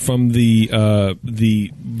 especially from the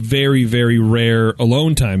very, very rare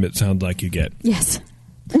alone time it sounds like you get. Yes.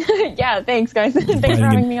 Yeah, thanks guys. Thanks for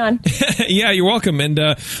having me on. Yeah, you're welcome. And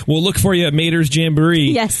we'll look for you at Mater's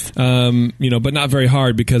Jamboree. Yes. But not very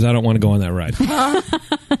hard because I don't want to go on that ride.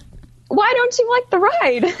 Why don't you like the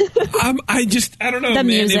ride? I don't know, The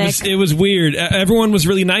man. music. It was weird. Everyone was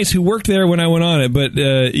really nice who worked there when I went on it, but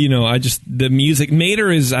the music.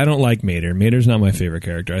 Mater I don't like Mater. Mater's not my favorite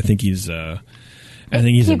character. I think he's I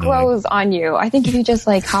think he's he annoying. grows on you. I think if you just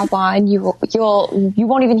like hop on, you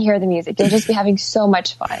won't even hear the music. You'll just be having so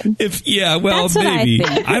much fun. That's what I maybe.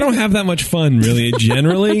 think. I don't have that much fun, really,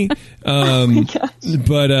 generally.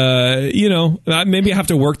 But maybe I have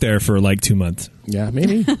to work there for like 2 months. Yeah,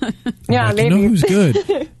 maybe. Yeah, Like, maybe. You know who's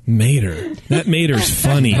good? Mater. That Mater's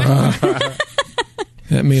funny.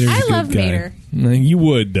 That Mater's a I good love guy. Mater. You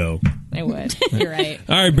would, though. I would. You're right.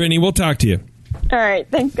 All right, Brittany, we'll talk to you. All right,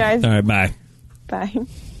 thanks, guys. All right, bye. Bye.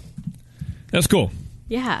 That's cool.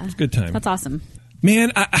 Yeah. Good time. That's awesome.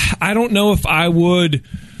 Man, I don't know if I would.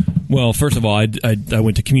 Well, first of all, I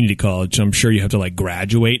went to community college. So I'm sure you have to like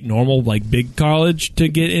graduate normal, like big college to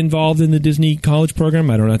get involved in the Disney college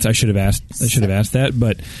program. I don't know. I should have asked that,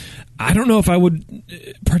 but I don't know if I would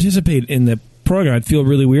participate in the program. I'd feel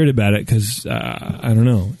really weird about it because I don't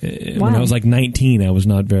know. When I was like 19, I was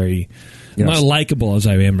not very not likable as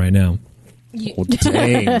I am right now. Well,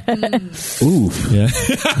 dang. Oof. Yeah.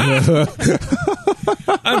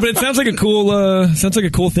 But it sounds like a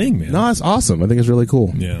cool thing, man. No, it's awesome. I think it's really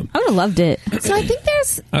cool. Yeah. I would have loved it. So I think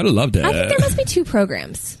I'd have loved it. I think there must be 2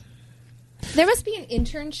 programs. There must be an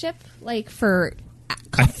internship, like for.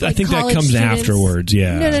 I think that college comes students. afterwards.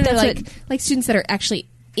 Yeah. No, That's like students that are actually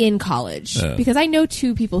in college, because I know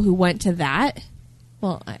 2 people who went to that.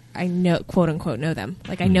 Well, I know, quote unquote, know them.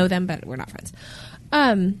 Like I know them, but we're not friends.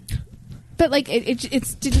 But like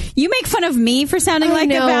it's. You make fun of me for sounding like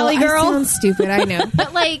know, a Valley girl. I sound stupid. I know,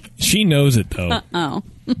 but like She knows it though. Oh.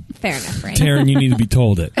 fair enough, right? Taryn, you need to be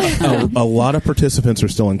told it. A lot of participants are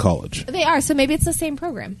still in college. They are, so maybe it's the same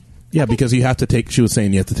program. Yeah, because you have to take. She was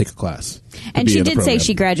saying you have to take a class. to And be she in the did say program.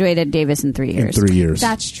 she graduated Davis in 3 in years. 3 years.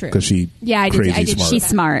 That's true. Because she Yeah, I did- crazy I did- smart. She's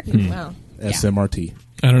smart. Well, yeah. SMRT.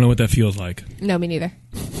 I don't know what that feels like. No, me neither.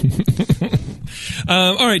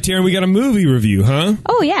 All right, Taryn, we got a movie review, huh?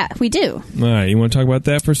 Oh, yeah, we do. All right, you want to talk about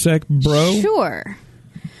that for a sec, bro? Sure.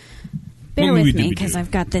 Bear What movie with did me we because do?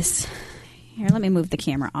 I've got this. Here, let me move the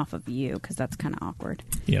camera off of you because that's kind of awkward.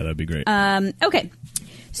 Yeah, that'd be great. Okay.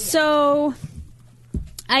 So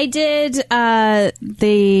I did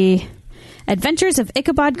the Adventures of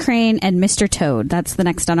Ichabod Crane and Mr. Toad. That's the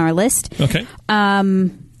next on our list. Okay. How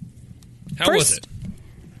was first- it?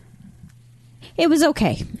 It was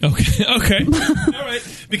okay. Okay. Okay. All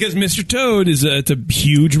right. Because Mr. Toad it's a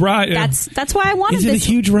huge ride. That's why I wanted Is it this. a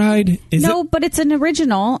huge ride? Is No, but it's an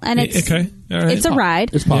original, and it's Okay. All right. It's a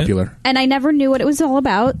ride. It's popular. And I never knew what it was all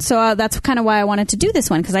about, so that's kind of why I wanted to do this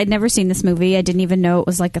one, because I'd never seen this movie. I didn't even know it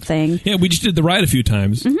was like a thing. Yeah, we just did the ride a few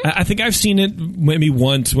times. Mm-hmm. I think I've seen it maybe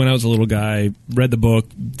once when I was a little guy, read the book,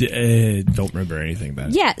 don't remember anything about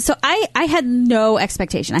it. Yeah, so I had no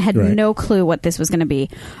expectation. I had Right. no clue what this was going to be.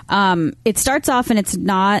 It starts off and it's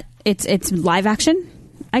live action,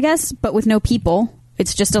 I guess, but with no people.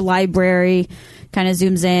 It's just a library, kind of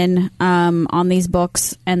zooms in on these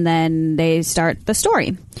books, and then they start the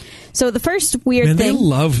story. So the first weird Man, thing...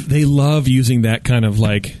 they love using that kind of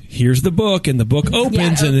like, here's the book, and the book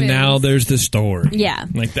opens, and then now there's the story. Yeah.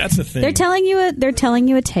 Like, that's the thing. They're telling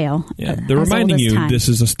you a tale. Yeah, as they're old reminding as you time. this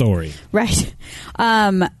is a story. Right.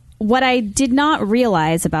 What I did not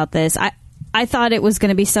realize about this, I thought it was going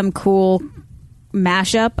to be some cool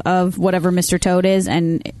mashup of whatever Mr. Toad is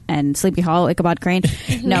and Sleepy Hollow, Ichabod Crane.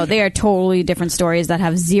 No, they are totally different stories that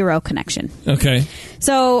have zero connection. Okay.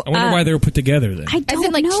 So I wonder why they were put together then. I As don't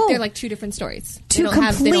in, like, know. they're like 2 different stories. They Two don't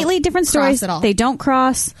have- they completely don't different cross stories. at all. They don't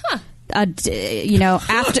cross. Huh.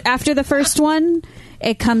 After the first one,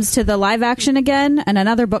 it comes to the live action again, and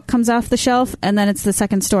another book comes off the shelf, and then it's the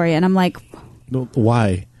second story, and I'm like, No,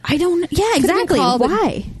 why? I don't. Yeah, Could've been exactly. called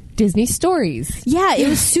Why? Disney stories. Yeah, it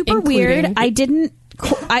was super Including- weird. I didn't.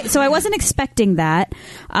 So I wasn't expecting that.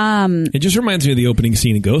 It just reminds me of the opening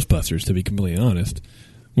scene of Ghostbusters, to be completely honest.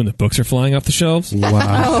 When the books are flying off the shelves.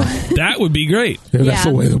 Wow. That would be great. Yeah, that's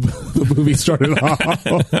Yeah. the way the movie started off.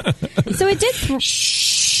 So it did.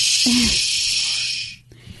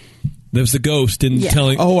 There was the ghost and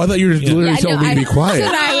telling. Oh, I thought you were literally Yeah, telling me to be quiet.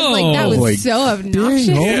 I was like, that Oh. was Like, so Dang, obnoxious.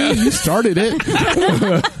 homie, you started it.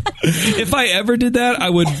 If I ever did that, I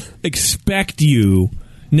would expect you,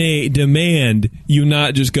 nay, demand you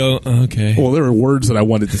not just go, okay. Well, there were words that I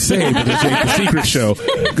wanted to say, but this ain't the secret show.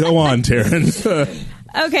 Go on, Taryn.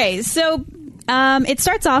 Okay, so it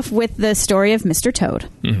starts off with the story of Mr. Toad.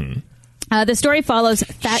 Mm-hmm. The story follows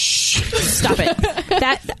that. Stop it.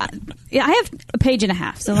 I have a page and a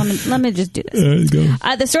half, so let me just do this.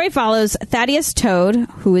 The story follows Thaddeus Toad,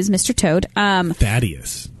 who is Mr. Toad.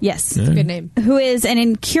 Thaddeus. Yes, Good name. who is an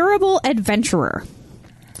incurable adventurer.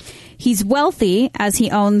 He's wealthy as he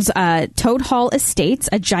owns Toad Hall Estates,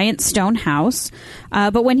 a giant stone house.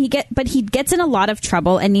 But he gets in a lot of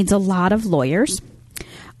trouble and needs a lot of lawyers.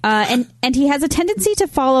 And he has a tendency to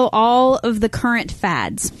follow all of the current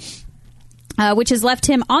fads, which has left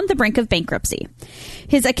him on the brink of bankruptcy.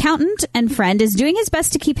 His accountant and friend is doing his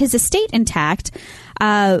best to keep his estate intact,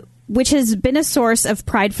 which has been a source of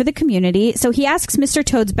pride for the community. So he asks Mr.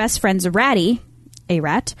 Toad's best friends Ratty, a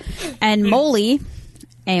rat, and Moley,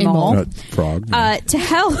 a mole, frog, to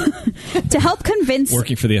help convince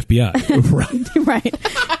Working for the FBI. right.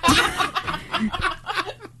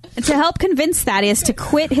 To help convince Thaddeus to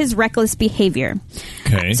quit his reckless behavior.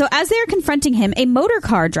 Okay. So as they're confronting him, a motor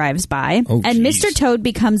car drives by, and geez. Mr. Toad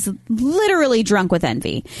becomes literally drunk with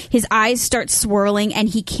envy. His eyes start swirling, and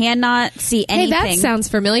he cannot see Hey, anything. that sounds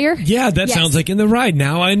familiar. Yeah, that Yes. sounds like in the ride.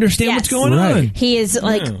 Now I understand what's Yes. going on. He is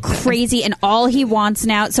like crazy, and all he wants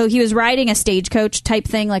now. So he was riding a stagecoach type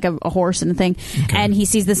thing, like a horse and thing, and he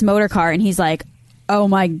sees this motor car, and he's like, "Oh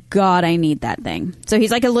my god, I need that thing." So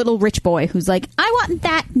he's like a little rich boy who's like, "I want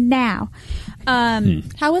that now."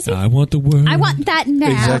 How was it? I want the world. I want that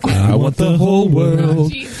now. Exactly. I want the whole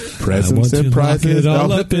world. Presents and prizes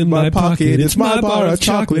all up in my pocket. It's my bar of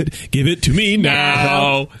chocolate. Give it to me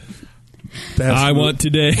now. I want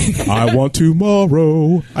today. I want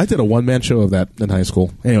tomorrow. I did a one-man show of that in high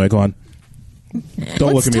school. Anyway, go on.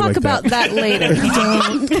 Don't Let's look at me talk like about that later.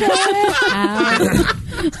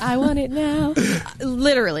 I want it now.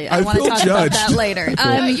 Literally, I I want to feel talk about judged. that later.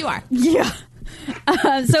 You are. Yeah.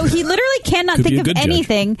 So he literally cannot Could be think a of good judge.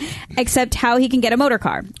 anything except how he can get a motor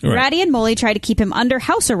car. Right. Ratty and Moley try to keep him under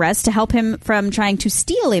house arrest to help him from trying to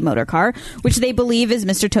steal a motor car, which they believe is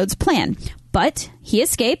Mr. Toad's plan. But he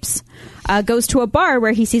escapes, goes to a bar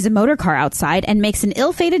where he sees a motor car outside, and makes an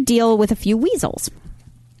ill-fated deal with a few weasels.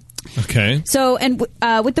 Okay. So, and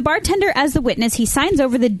with the bartender as the witness, he signs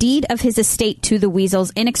over the deed of his estate to the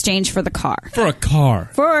weasels in exchange for the car. For a car.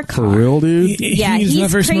 For a car. For real, dude? Yeah, he's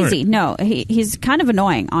not very crazy. smart. No, he's kind of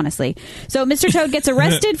annoying, honestly. So Mr. Toad gets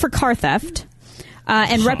arrested for car theft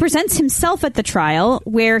and represents himself at the trial,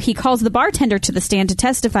 where he calls the bartender to the stand to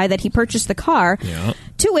testify that he purchased the car, Yeah.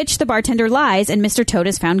 to which the bartender lies, and Mr. Toad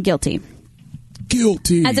is found guilty.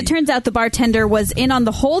 Guilty. As it turns out, the bartender was in on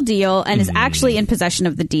the whole deal and is actually in possession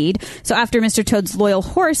of the deed. So after Mr. Toad's loyal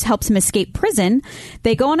horse helps him escape prison,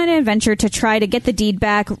 they go on an adventure to try to get the deed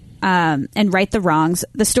back and right the wrongs.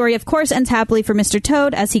 The story, of course, ends happily for Mr.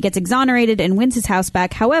 Toad as he gets exonerated and wins his house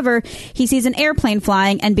back. However, he sees an airplane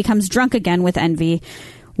flying and becomes drunk again with envy,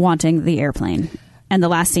 wanting the airplane. And the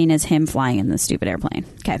last scene is him flying in the stupid airplane.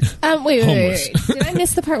 Okay. Wait. Did I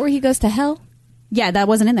miss the part where he goes to hell? Yeah, that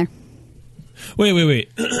wasn't in there. Wait.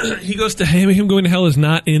 He goes to him going to hell is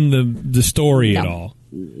not in the story No. at all.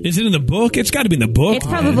 Is it in the book? It's got to be in the book. It's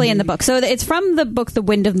probably in the book. So it's from the book The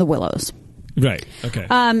Wind of the Willows. Right. Okay.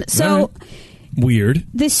 So All right. Weird.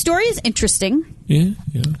 this story is interesting. Yeah.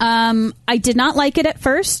 I did not like it at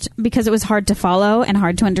first because it was hard to follow and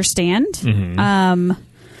hard to understand.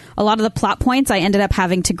 A lot of the plot points I ended up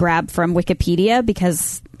having to grab from Wikipedia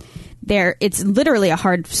because it's literally a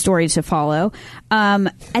hard story to follow.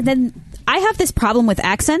 And then I have this problem with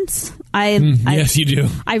accents. Yes, you do.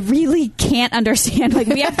 I really can't understand. Like,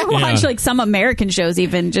 we have to watch Yeah. like some American shows,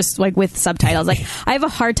 even just like with subtitles. Like, I have a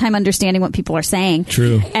hard time understanding what people are saying.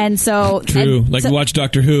 True. And so, True. and Like so you watch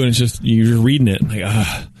Doctor Who and it's just you're reading it. Like,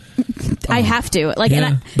 I have to. Like, yeah.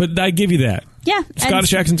 and But I give you that. yeah.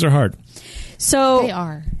 Scottish accents are hard. So They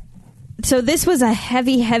are. So this was a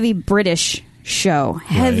heavy British show.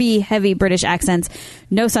 Heavy British accents.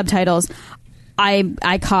 No subtitles.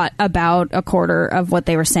 I caught about a quarter of what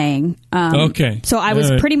they were saying. Okay. So I was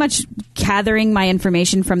All right. pretty much gathering my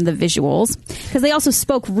information from the visuals because they also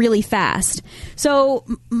spoke really fast. So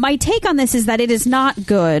my take on this is that it is not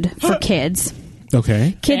good for kids.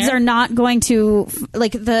 Okay. Kids are not going to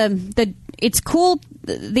like the it's cool.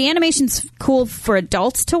 The animation's cool for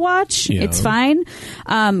adults to watch. Yeah. It's fine.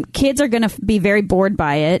 Kids are going to be very bored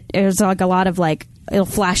by it. There's like a lot of like it'll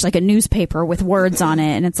flash like a newspaper with words on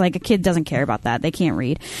it, and it's like a kid doesn't care about that. They can't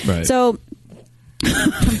read. Right. So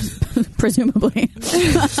presumably.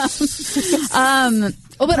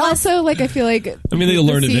 But also, like, I feel like I mean, they'll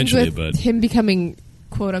the learn scenes eventually, with but him becoming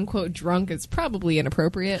quote unquote drunk is probably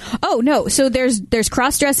inappropriate. Oh no! So there's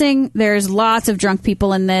cross dressing. There's lots of drunk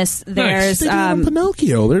people in this. There's They do it on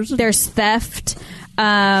Pinocchio. there's theft.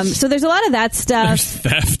 So there's a lot of that stuff. there's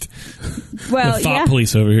theft. Well, the thought yeah.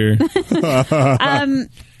 police over here.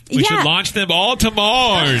 We should launch them all to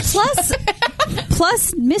Mars.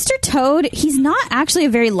 Plus, Mr. Toad, he's not actually a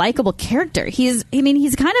very likable character. He's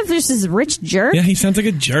kind of just this rich jerk Yeah, he sounds like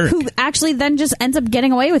a jerk. who actually then just ends up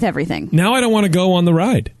getting away with everything. Now I don't want to go on the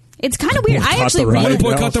ride. It's kind of weird. I Boycott actually the I want ride. to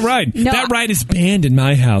boycott the ride. No, that ride is banned in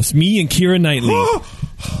my house. Me and Keira Knightley.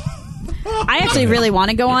 I actually really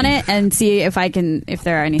want to go on it and see if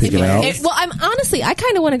there are any Pick it out. similarities. Well, I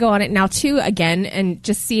kind of want to go on it now too again and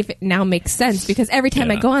just see if it now makes sense, because every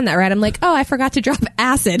time I go on that ride, I'm like, oh, I forgot to drop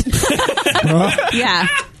acid. Yeah.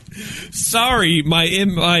 Sorry, my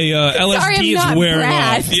LSD Sorry, I'm is not wearing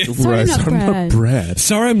Brad. off. Yeah. Sorry, not Brad. Brad.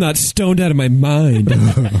 Sorry, I'm not stoned out of my mind.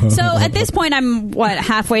 So at this point, I'm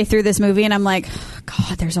halfway through this movie, and I'm like,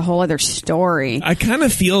 God, there's a whole other story. I kind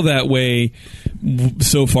of feel that way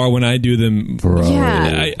so far when I do them. Bro.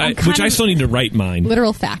 Yeah. Which I still need to write mine.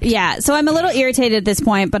 Literal fact. Yeah, so I'm a little irritated at this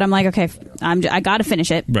point, but I'm like, okay, I got to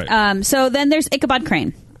finish it. Right. So then there's Ichabod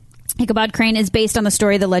Crane. Ichabod Crane is based on the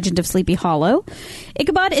story The Legend of Sleepy Hollow.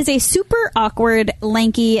 Ichabod is a super awkward,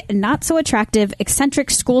 lanky, not so attractive, eccentric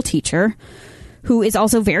school teacher who is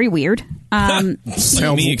also very weird. Like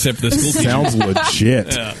me, except for the school teacher. Sounds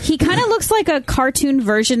legit. He kind of looks like a cartoon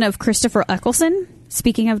version of Christopher Eccleston,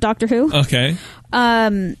 speaking of Doctor Who. Okay.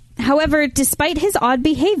 However, despite his odd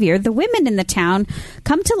behavior, the women in the town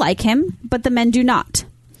come to like him, but the men do not.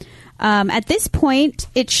 At this point,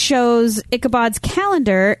 it shows Ichabod's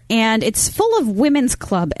calendar, and it's full of women's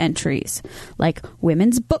club entries, like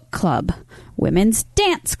women's book club, women's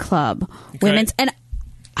dance club, women's... And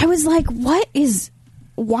I was like,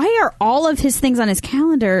 why are all of his things on his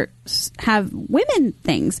calendar have women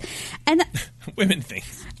things? And Women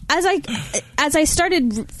things. as I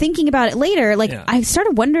started thinking about it later, I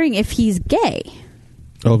started wondering if he's gay.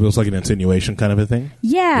 Oh, it was like an insinuation kind of a thing?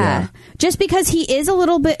 Yeah. Just because he is a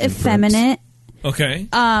little bit effeminate. Okay.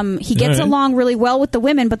 He gets along really well with the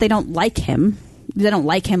women, but they don't like him. They don't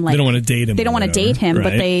like him. They don't want to date him. They don't want to date him,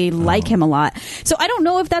 but they like him a lot. So I don't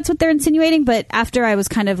know if that's what they're insinuating, but after I was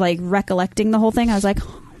kind of like recollecting the whole thing, I was like,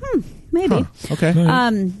 maybe. Huh.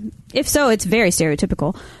 Okay. If so, it's very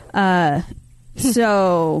stereotypical.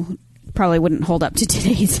 So probably wouldn't hold up to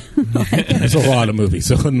today's. There's a lot of movies,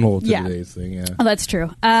 so it wouldn't hold to Yeah. today's thing. Yeah. Oh, that's true.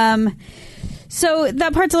 So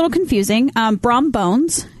that part's a little confusing. Brom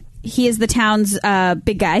Bones, he is the town's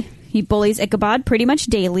big guy. He bullies Ichabod pretty much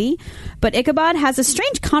daily, but Ichabod has a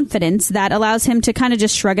strange confidence that allows him to kind of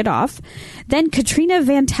just shrug it off. Then Katrina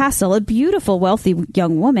Van Tassel, a beautiful, wealthy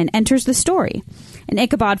young woman, enters the story, and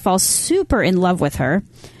Ichabod falls super in love with her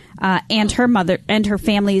and her mother and her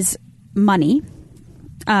family's money.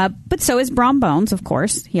 But so is Brom Bones, of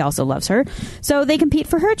course. He also loves her. So they compete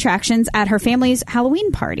for her attractions at her family's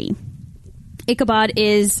Halloween party. Ichabod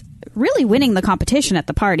is really winning the competition at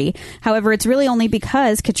the party. However, it's really only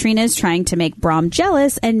because Katrina is trying to make Brom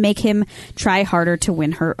jealous and make him try harder to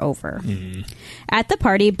win her over. Mm-hmm. At the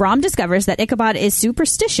party, Brom discovers that Ichabod is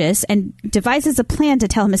superstitious and devises a plan to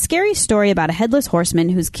tell him a scary story about a headless horseman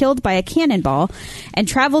who's killed by a cannonball and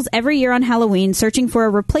travels every year on Halloween searching for a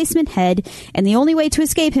replacement head, and the only way to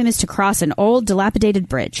escape him is to cross an old, dilapidated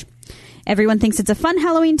bridge. Everyone thinks it's a fun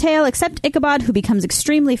Halloween tale, except Ichabod, who becomes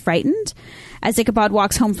extremely frightened. As Ichabod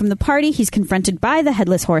walks home from the party, he's confronted by the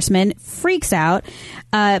Headless Horseman, freaks out,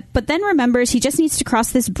 but then remembers he just needs to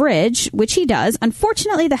cross this bridge, which he does.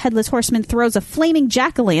 Unfortunately, the Headless Horseman throws a flaming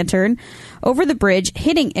jack-o'-lantern over the bridge,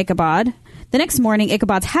 hitting Ichabod. The next morning,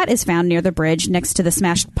 Ichabod's hat is found near the bridge next to the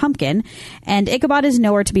smashed pumpkin, and Ichabod is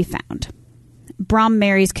nowhere to be found. Brom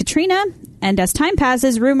marries Katrina, and as time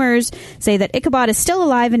passes, rumors say that Ichabod is still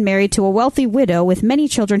alive and married to a wealthy widow with many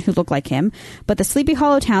children who look like him, but the Sleepy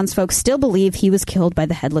Hollow townsfolk still believe he was killed by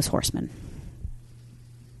the Headless Horseman.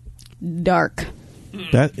 Dark.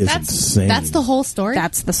 That is insane. That's the whole story?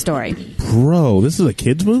 That's the story. Bro, this is a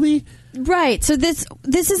kid's movie? Right, so this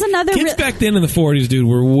is another... Kids back then in the 40s, dude,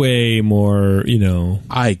 were way more,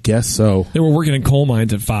 I guess so. They were working in coal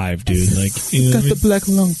mines at 5, dude. Like, Got the black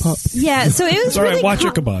lung pop. Yeah, so it was It's all right, really watch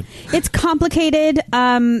Ichabod. It's complicated.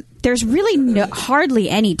 There's really hardly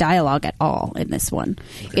any dialogue at all in this one.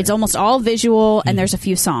 Okay. It's almost all visual, and there's a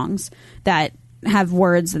few songs that have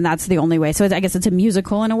words, and that's the only way. So I guess it's a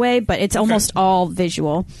musical in a way, but it's almost all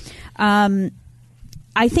visual.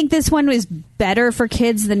 I think this one was better for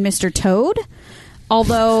kids than Mr. Toad,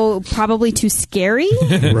 although probably too scary.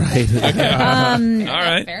 Right. All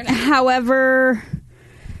right. However,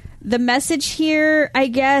 the message here, I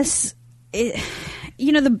guess, at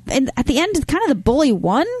the end, kind of the bully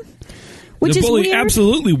won, which the bully is weird.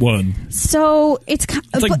 Absolutely won. So it's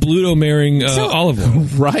like Bluto marrying Oliver,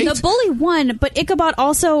 right? The bully won, but Ichabod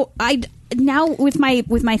also. Now with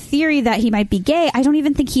my theory that he might be gay, I don't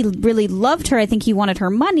even think he really loved her. I think he wanted her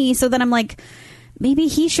money. So then I'm like, maybe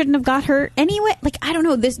he shouldn't have got her anyway. Like, I don't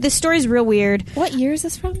know. This story is real weird. What year is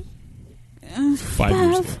this from? 5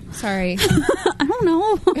 years ago. Sorry. I don't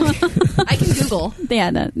know. I can Google.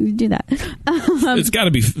 Yeah, do that. It's got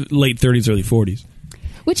to be late 30s, early 40s.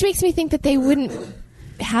 Which makes me think that they wouldn't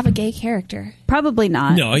have a gay character. Probably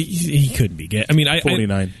not. No, he couldn't be gay. I mean,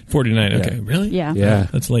 49. 49. Okay, Yeah. really? Yeah. Yeah.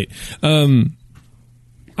 That's late.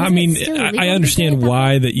 I Isn't mean, it still illegal I to understand gay at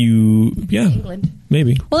why that you. Yeah, England.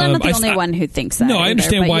 maybe. Well, I'm not the I- only one who thinks that. No, I either,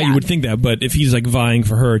 understand but why yeah. you would think that, but if he's like vying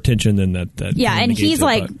for her attention, then that Yeah, kinda and negates he's it,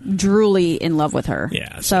 like but- drooly in love with her.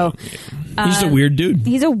 Yeah, So he's just a weird dude.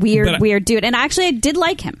 he's a weird, But I- weird dude. And actually, I did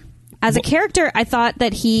like him as a character. I thought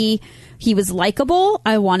that he was likable.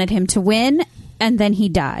 I wanted him to win, and then he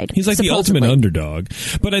died. He's like the supposedly. ultimate underdog.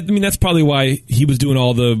 But I mean, that's probably why he was doing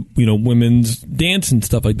all the women's dance and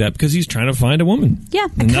stuff like that, because he's trying to find a woman. Yeah.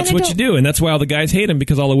 and that's kinda what you do, and that's why all the guys hate him,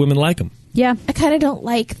 because all the women like him. Yeah, I kind of don't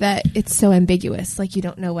like that it's so ambiguous. Like, you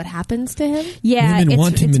don't know what happens to him. yeah. Women it's,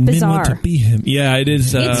 want him, it's and bizarre. men want to be him. Yeah, it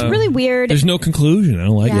is. It's really weird. There's no conclusion. I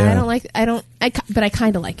don't like Yeah, it. but I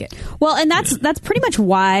kind of like it. Well, and that's pretty much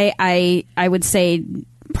why I would say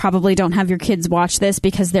probably don't have your kids watch this,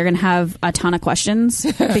 because they're going to have a ton of questions,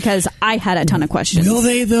 because I had a ton of questions. Will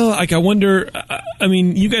they though? Like, I wonder. I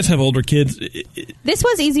mean, you guys have older kids. This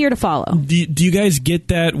was easier to follow. Do you guys get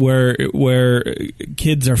that where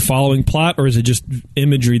kids are following plot, or is it just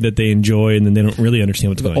imagery that they enjoy and then they don't really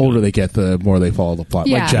understand what's The going on? older they get, the more they follow the plot,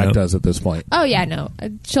 Yeah. like Jack Yep. does at this point. Oh yeah, no,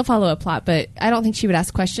 she'll follow a plot, but I don't think she would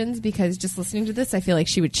ask questions, because just listening to this, I feel like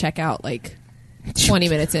she would check out like 20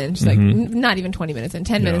 minutes in. She's like, not even 20 minutes in,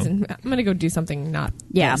 10 minutes in. I'm gonna go do something not.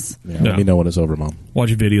 Yeah. this. Yeah, No. Let me know when it's over, Mom. Watch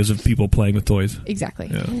videos of people playing with toys. Exactly.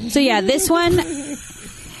 Yeah. So yeah, this one,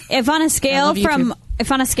 if on a scale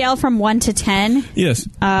love from 1 to 10, Yes.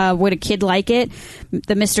 would a kid like it?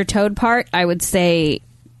 The Mr. Toad part, I would say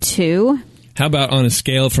 2. How about on a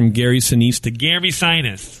scale from Gary Sinise to Gary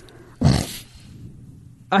Sinus.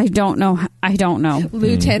 I don't know.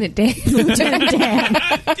 Lieutenant Dan. Lieutenant Dan.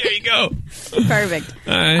 There you go. Perfect.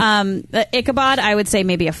 All right. The Ichabod, I would say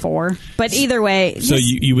maybe a 4. But either way, So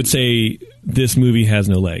you would say this movie has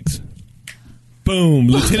no legs. Boom,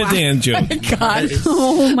 Lieutenant Dan joke. God.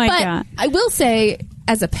 oh my But god. I will say,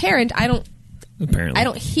 as a parent, I don't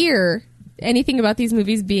Apparently, hear anything about these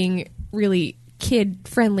movies being really kid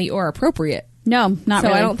friendly or appropriate. No, not so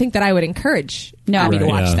really. I don't think that I would encourage No. Abby to Right.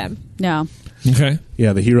 watch Yeah. them. No. Okay.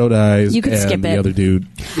 Yeah, the hero dies, You could and skip the it. other dude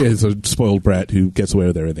is a spoiled brat who gets away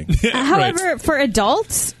with everything. However, for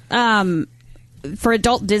adults, for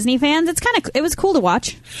adult Disney fans, it was cool to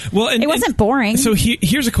watch. Well, and, It wasn't boring. So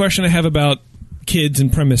here's a question I have about kids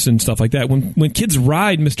and premise and stuff like that. When kids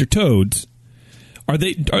ride Mr. Toads,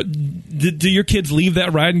 do your kids leave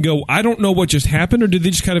that ride and go, I don't know what just happened, or do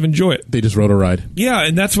they just kind of enjoy it? They just rode a ride. Yeah,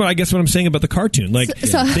 and that's what I'm saying about the cartoon. Like,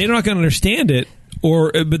 So- they're not going to understand it,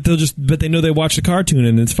 but they know they watch the cartoon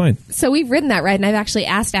and it's fine. So we've ridden that ride, and I've actually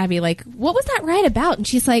asked Abby, like, what was that ride about? And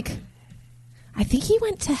she's like, I think he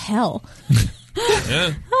went to hell.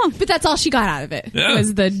 Yeah. But that's all she got out of it. Yeah.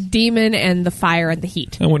 Was the demon and the fire and the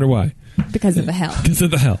heat I wonder why. because of the hell. Because of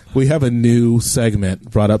the hell. We have a new segment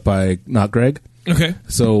brought up by not Greg. Okay.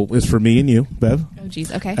 So it's for me and you, Bev. Oh,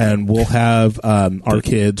 geez. Okay. And we'll have our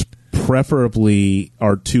kids, preferably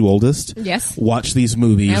our 2 oldest, Yes. watch these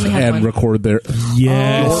movies I only have and one. record their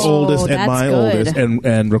Yes. your oldest and that's my good. oldest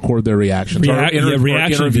and record their reactions or, Yeah,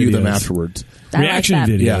 reaction interview them videos. afterwards. I like Reaction that.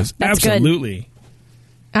 videos. Yeah. That's good. Absolutely.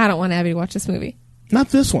 I don't want Abby to watch this movie. Not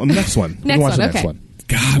this one. Next one. You can Next watch one, the next okay. one.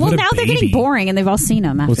 God, Well, what a now they're getting baby. boring, and they've all seen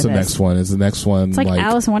them after What's the this. next one? Is the next one It's like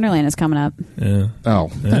Alice in Wonderland is coming up. Yeah. Oh,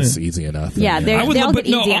 that's easy enough. Yeah, they're- I would they love, all but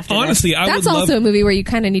get no, easy after honestly, I That's would also love. a movie where you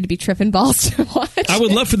kind of need to be tripping balls to watch. I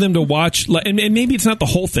would love for them to watch, and maybe it's not the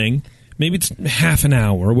whole thing. Maybe it's half an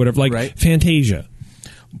hour or whatever, like Right. Fantasia.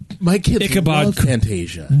 My kids Ichabod love Cr-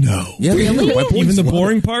 Fantasia. No. Yeah, they do. My boys Even the love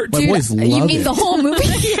boring it. parts? My Dude, boys love you mean it. the whole movie?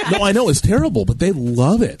 No, I know it's terrible, but they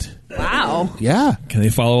love it. Wow. Yeah. Can they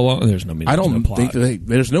follow along? There's no. I don't plot. think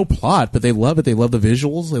there's no plot, but they love it. They love the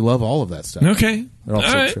visuals. They love all of that stuff. Okay. They're also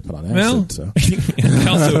All right. tripping on Well, acid. So. I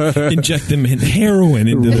also inject them in heroin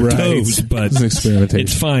into the Right. toes, but It's an experimentation.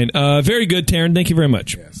 it's fine. Very good, Taryn. Thank you very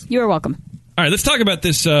much. Yes. You are welcome. All right, let's talk about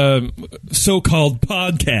this so-called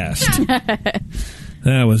podcast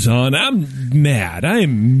that was on. I'm mad. I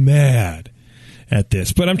am mad at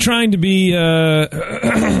this, but I'm trying to be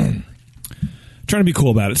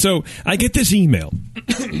cool about it. So I get this email.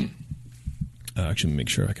 Actually, make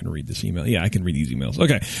sure I can read this email. Yeah, I can read these emails.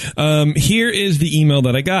 Okay. Here is the email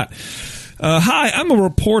that I got. Hi, I'm a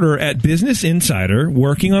reporter at Business Insider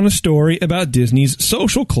working on a story about Disney's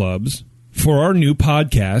social clubs for our new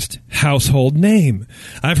podcast, Household Name.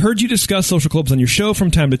 I've heard you discuss social clubs on your show from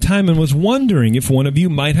time to time and was wondering if one of you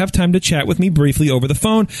might have time to chat with me briefly over the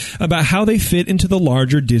phone about how they fit into the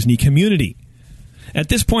larger Disney community. At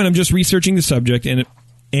this point, I'm just researching the subject, and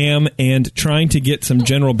am and trying to get some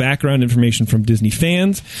general background information from Disney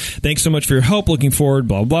fans. Thanks so much for your help. Looking forward,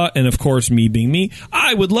 blah, blah. And of course, me being me,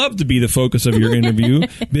 I would love to be the focus of your interview,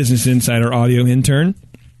 Business Insider audio intern.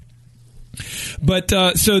 But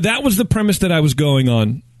so that was the premise that I was going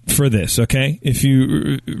on for this, okay? If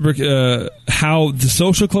you how the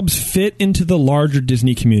social clubs fit into the larger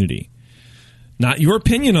Disney community. Not your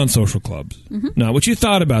opinion on social clubs, not what you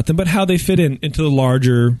thought about them, but how they fit into the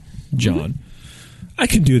larger John. I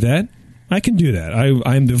can do that.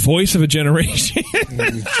 I'm the voice of a generation.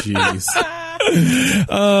 Jeez.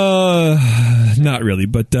 Not really,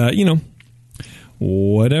 but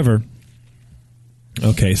whatever.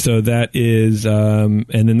 Okay, so that is, and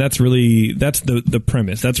then that's the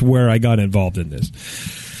premise. That's where I got involved in this.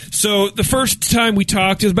 So the first time we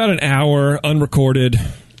talked, it was about an hour, unrecorded.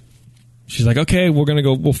 She's like, okay,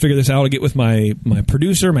 we'll figure this out. I'll get with my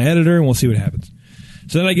producer, my editor, and we'll see what happens.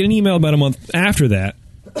 So then I get an email about a month after that.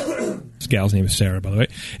 This gal's name is Sarah, by the way.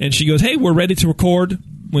 And she goes, hey, we're ready to record.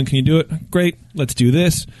 When can you do it? Great, let's do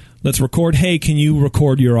this. Let's record. Hey, can you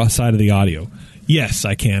record your side of the audio? Yes,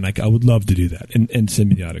 I can. I would love to do that. And send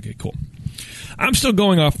me the audio. Okay, cool. I'm still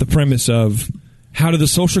going off the premise of how do the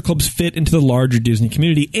social clubs fit into the larger Disney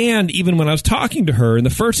community? And even when I was talking to her in the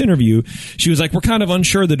first interview, she was like, we're kind of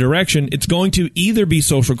unsure of the direction. It's going to either be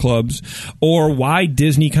social clubs or why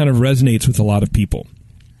Disney kind of resonates with a lot of people.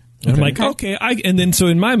 And I'm like, okay. And then so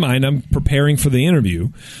in my mind, I'm preparing for the interview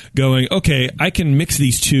going, okay, I can mix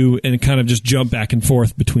these two and kind of just jump back and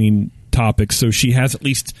forth between topics so she has at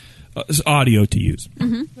least audio to use.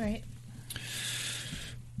 Right.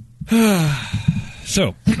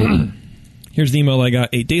 So... Here's the email I got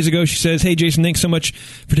 8 days ago. She says, hey, Jason, thanks so much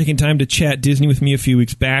for taking time to chat Disney with me a few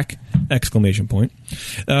weeks back. !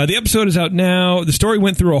 The episode is out now. The story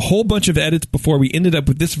went through a whole bunch of edits before we ended up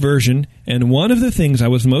with this version, and one of the things I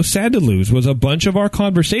was most sad to lose was a bunch of our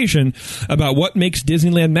conversation about what makes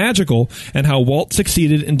Disneyland magical and how Walt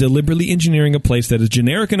succeeded in deliberately engineering a place that is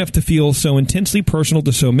generic enough to feel so intensely personal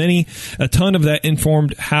to so many. A ton of that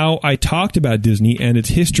informed how I talked about Disney and its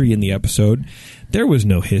history in the episode. There was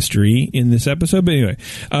no history in this episode, but anyway,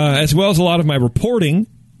 as well as a lot of my reporting.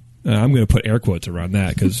 I'm going to put air quotes around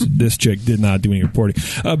that because this chick did not do any reporting.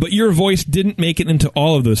 But your voice didn't make it into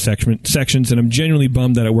all of those sections, and I'm genuinely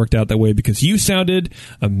bummed that it worked out that way because you sounded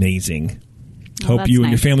amazing. Well, Hope you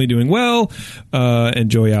and your nice. family doing well.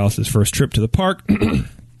 Enjoy Alice's first trip to the park.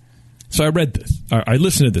 So I read this. I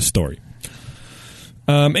listened to this story.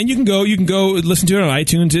 And you can go listen to it on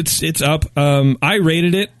iTunes. It's up. I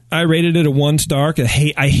rated it a 1 star.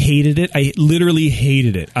 I hated it. I literally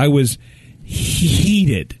hated it. I was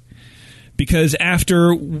heated because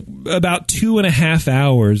after about 2.5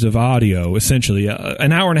 hours of audio, essentially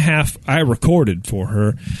an hour and a half I recorded for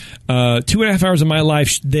her, 2.5 hours of my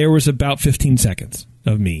life, there was about 15 seconds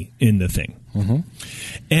of me in the thing.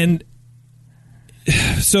 And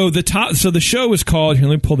so the show is called, here,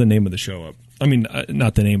 let me pull the name of the show up. I mean,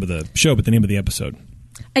 not the name of the show, but the name of the episode.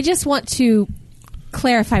 I just want to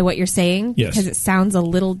clarify what you're saying because it sounds a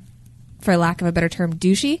little, for lack of a better term,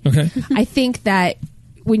 douchey. Okay. I think that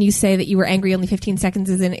when you say that you were angry only 15 seconds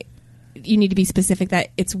isn't, you need to be specific that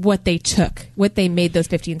it's what they took, what they made those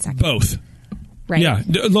 15 seconds. Both. Right. Yeah.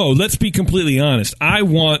 No, let's be completely honest. I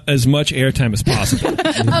want as much airtime as possible.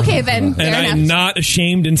 Okay, then. Fair And I enough. am not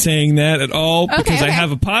ashamed in saying that at all because I okay.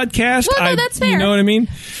 have a podcast. Well, no, that's fair. You know what I mean?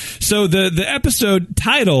 So the episode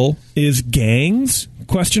title is Gangs ?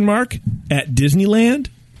 At Disneyland ?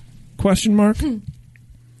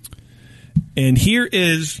 And here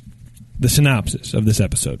is the synopsis of this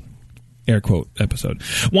episode. Air quote episode.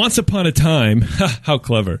 Once upon a time, how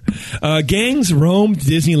clever, gangs roamed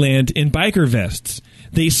Disneyland in biker vests.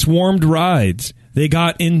 They swarmed rides. They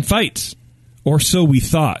got in fights. Or so we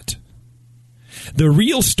thought. The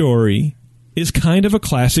real story is kind of a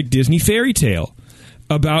classic Disney fairy tale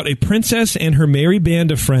about a princess and her merry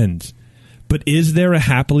band of friends. But is there a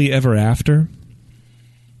happily ever after?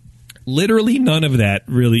 Literally none of that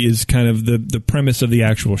really is kind of the premise of the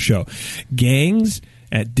actual show. Gangs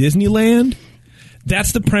at Disneyland,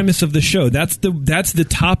 that's the premise of the show. That's the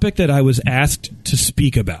topic that I was asked to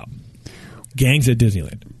speak about. Gangs at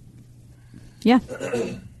Disneyland. Yeah.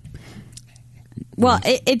 Well,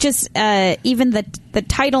 it just even the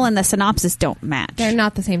title and the synopsis don't match. They're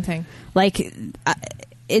not the same thing. Like,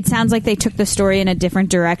 it sounds like they took the story in a different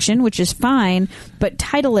direction, which is fine, but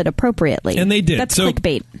title it appropriately. And they did. That's So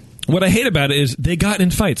clickbait. What I hate about it is they got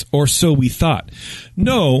in fights, or so we thought.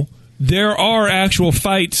 No, there are actual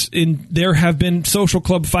fights. There have been social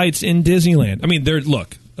club fights in Disneyland. I mean,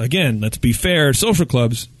 look, again, let's be fair. Social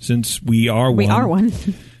clubs, since we are one. We are one.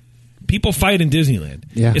 People fight in Disneyland.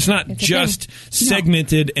 Yeah. It's not It's a just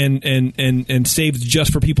segmented and saved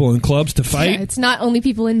just for people in clubs to fight. Yeah, it's not only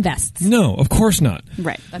people in vests. No, of course not.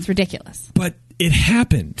 Right. That's ridiculous. But it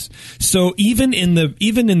happens. So even in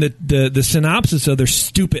the synopsis of their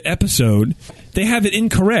stupid episode, they have it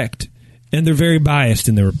incorrect, and they're very biased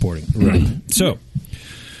in their reporting. Right. So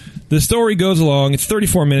the story goes along. It's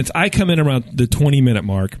 34 minutes. I come in around the 20-minute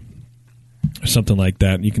mark, or something like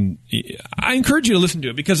that. I encourage you to listen to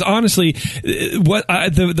it because honestly,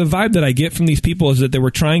 the vibe that I get from these people is that they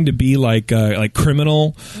were trying to be like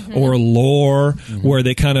Criminal or Lore, where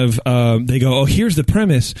they kind of they go, oh, here's the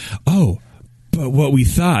premise. Oh, but what we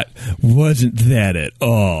thought wasn't that at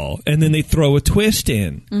all. And then they throw a twist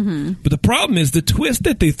in. But the problem is the twist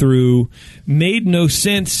that they threw made no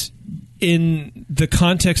sense in the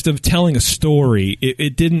context of telling a story.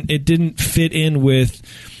 It didn't fit in with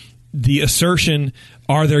the assertion,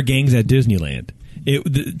 are there gangs at Disneyland?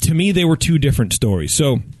 To me, they were two different stories.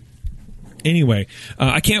 So anyway,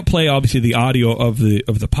 I can't play obviously the audio of the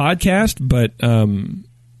podcast, but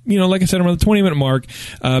like I said, around the 20-minute mark,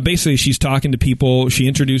 basically she's talking to people. She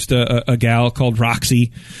introduced a gal called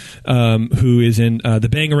Roxy, who is in the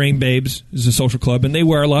Bangarang Babes, is a social club, and they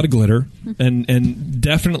wear a lot of glitter, and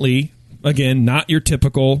definitely, again, not your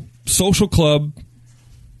typical social club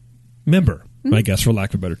member, I guess, for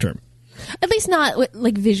lack of a better term. At least not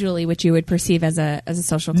like visually what you would perceive as a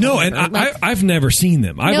social club. No, and I've never seen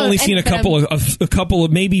them. I've only seen a couple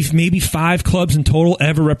of maybe 5 clubs in total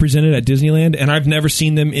ever represented at Disneyland, and I've never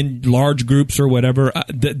seen them in large groups or whatever.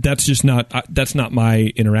 That's just not that's not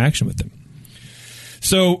my interaction with them.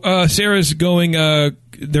 So Sarah's going.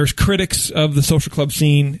 There's critics of the social club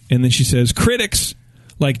scene, and then she says critics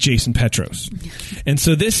like Jason Petros, and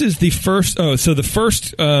so this is the first. Oh, so the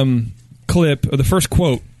first clip or the first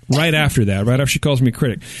quote. Right after that, right after she calls me a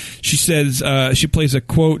critic, she says she plays a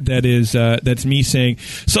quote that is that's me saying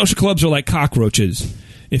social clubs are like cockroaches.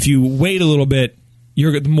 If you wait a little bit,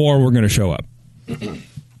 the more we're going to show up.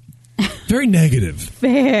 Very negative.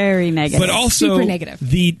 Very negative. But also, super negative.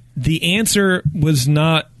 The answer was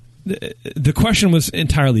not. The question was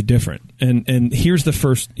entirely different. And here's the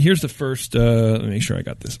first. Let me make sure I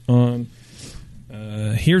got this on.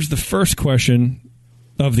 Here's the first question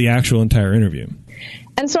of the actual entire interview.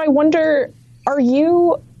 And so I wonder, are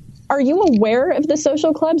you aware of the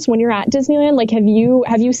social clubs when you're at Disneyland? Like,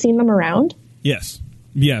 have you seen them around? Yes.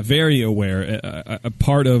 Yeah, very aware. A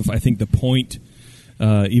part of, I think, the point,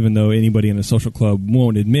 even though anybody in a social club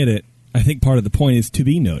won't admit it, I think part of the point is to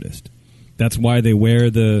be noticed. That's why they wear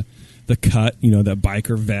the cut, that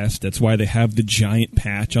biker vest. That's why they have the giant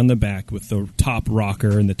patch on the back with the top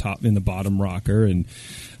rocker and the bottom rocker. And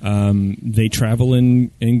they travel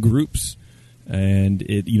in groups. And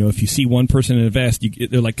if you see one person in a vest,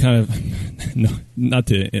 they're like kind of, no, not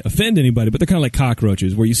to offend anybody, but they're kind of like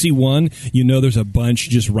cockroaches. Where you see one, there's a bunch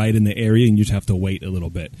just right in the area, and you just have to wait a little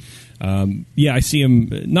bit. I see them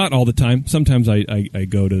not all the time. Sometimes I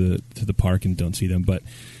go to the park and don't see them, but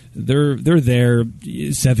they're there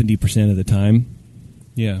 70% of the time.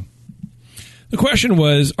 Yeah. The question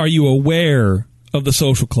was, are you aware of the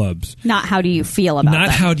social clubs? Not how do you feel about them. Not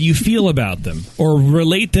how do you feel about them. Or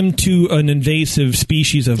relate them to an invasive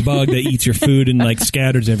species of bug that eats your food and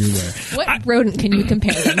scatters everywhere. What rodent can you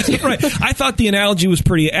compare them to? Right. I thought the analogy was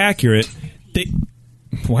pretty accurate.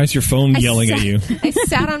 Why is your phone yelling at you? I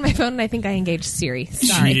sat on my phone and I think I engaged Siri.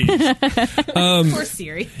 Sorry. Poor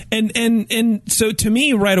Siri. And so to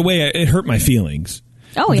me, right away, it hurt my feelings.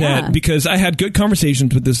 Oh, yeah. Because I had good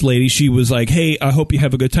conversations with this lady. She was like, hey, I hope you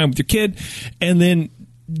have a good time with your kid. And then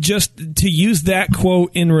just to use that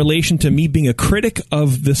quote in relation to me being a critic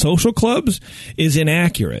of the social clubs is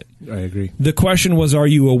inaccurate. I agree. The question was, are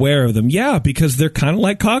you aware of them? Yeah, because they're kind of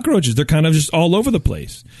like cockroaches. They're kind of just all over the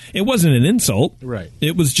place. It wasn't an insult. Right.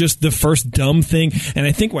 It was just the first dumb thing. And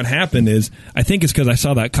I think what happened is, it's because I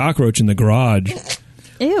saw that cockroach in the garage.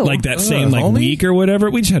 Ew. Like that same week or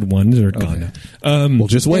whatever. We just had one. They're gone now. Well,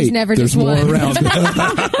 just wait. There's more one. around. We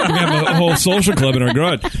have a whole social club in our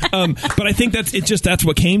garage. But I think that's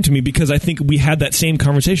what came to me because I think we had that same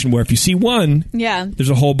conversation where if you see one,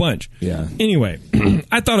 there's a whole bunch. Yeah. Anyway,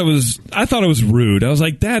 I thought it was rude. I was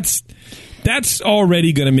like, that's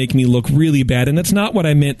already going to make me look really bad, and that's not what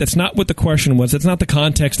I meant. That's not what the question was. That's not the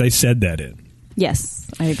context I said that in. Yes,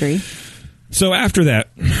 I agree. So after that,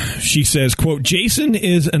 she says, quote, Jason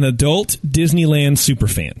is an adult Disneyland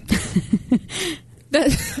superfan.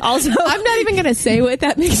 Also, I'm not even going to say what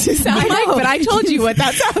that makes you sound like, but I told you what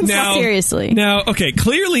that sounds like. Seriously. Now, okay,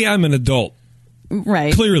 clearly I'm an adult.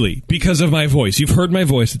 Right. Clearly, because of my voice. You've heard my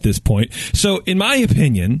voice at this point. So in my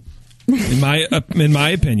opinion,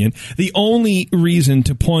 the only reason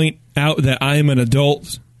to point out that I am an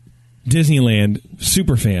adult Disneyland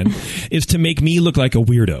super fan is to make me look like a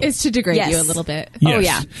weirdo. It's to degrade Yes. you a little bit. Yes. Oh,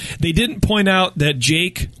 yeah. They didn't point out that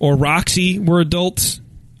Jake or Roxy were adults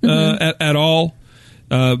at all,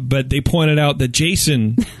 but they pointed out that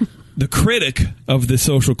Jason, the critic of the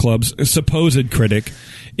social clubs, a supposed critic,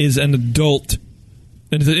 is an adult.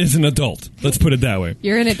 Is an adult. Let's put it that way.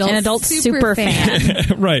 You're an adult super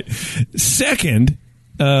fan. Right. Second,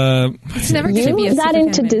 It's never going to be a that super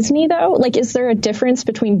into fan. Disney though? Like, is there a difference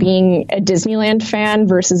between being a Disneyland fan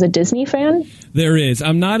versus a Disney fan? there is.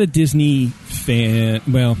 I'm not a Disney fan.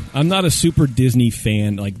 Well, I'm not a super Disney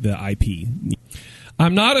fan like the IP.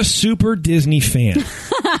 I'm not a super Disney fan.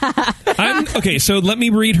 Okay, so let me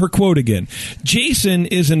read her quote again. Jason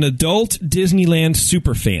is an adult Disneyland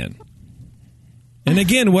super fan. And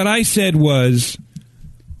again, what I said was,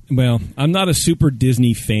 well, I'm not a super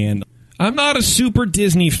Disney fan. I'm not a super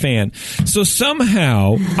Disney fan. So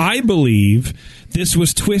somehow, I believe this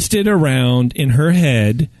was twisted around in her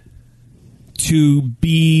head to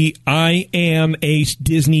be, I am a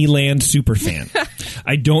Disneyland super fan.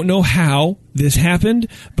 I don't know how this happened,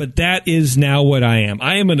 but that is now what I am.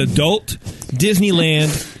 I am an adult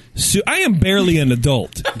Disneyland. I am barely an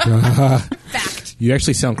adult. You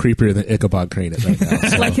actually sound creepier than Ichabod Crane right now.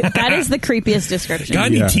 So. Like, that is the creepiest description. Got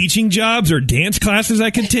any Yeah. teaching jobs or dance classes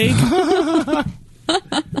I could take?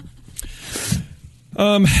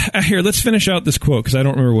 Here, let's finish out this quote because I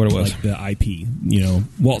don't remember what it was. Like the IP,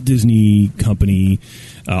 Walt Disney Company,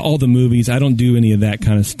 all the movies. I don't do any of that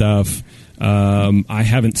kind of stuff. I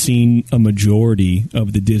haven't seen a majority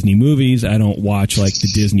of the Disney movies. I don't watch like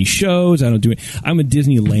the Disney shows. I don't do it. I'm a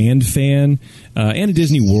Disneyland fan and a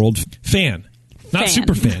Disney World fan. Not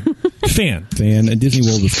super fan. fan. And Disney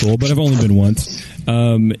World was cool, but I've only been once.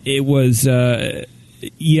 It was,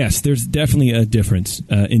 yes, there's definitely a difference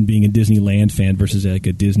in being a Disneyland fan versus like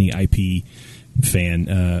a Disney IP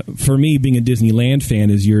fan. For me, being a Disneyland fan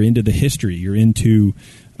is you're into the history. You're into,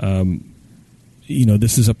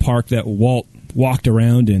 this is a park that Walt walked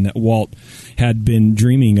around in, that Walt had been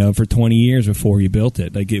dreaming of for 20 years before he built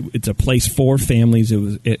it. Like it's a place for families.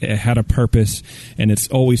 It had a purpose, and it's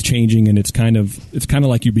always changing. And it's kind of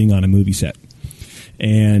like you being on a movie set,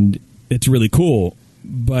 and it's really cool.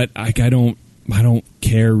 But I don't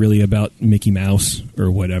care really about Mickey Mouse or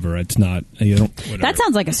whatever. It's not. Whatever. That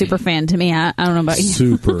sounds like a super fan to me. I don't know about you.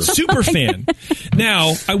 Super fan.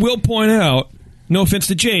 Now I will point out, no offense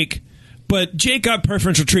to Jake, but Jake got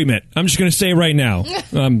preferential treatment. I'm just going to say right now.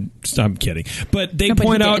 I'm kidding. But they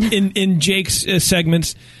point out in Jake's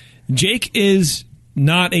segments, Jake is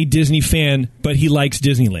not a Disney fan, but he likes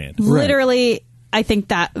Disneyland. Literally, I think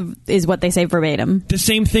that is what they say verbatim. The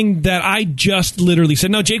same thing that I just literally said.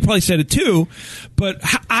 No, Jake probably said it too, but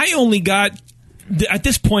I only got, at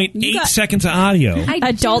this point, 8 seconds of audio.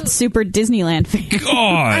 Adult super Disneyland fan.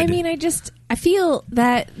 God. I mean, I feel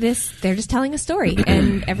that they're just telling a story,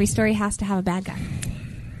 and every story has to have a bad guy.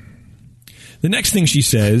 The next thing she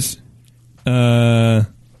says,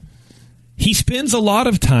 he spends a lot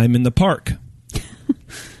of time in the park.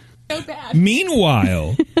 So bad.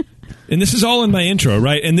 Meanwhile, and this is all in my intro,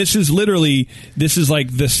 right? And this is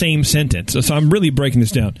like the same sentence. So I'm really breaking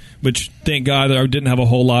this down, which thank God I didn't have a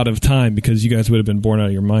whole lot of time because you guys would have been born out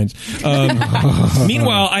of your minds.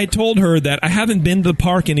 Meanwhile, I told her that I haven't been to the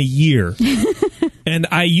park in a year. And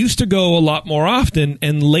I used to go a lot more often,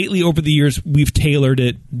 and lately over the years, we've tailored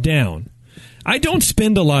it down. I don't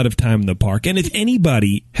spend a lot of time in the park, and if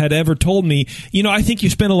anybody had ever told me, I think you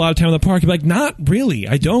spend a lot of time in the park, I'd be like, not really.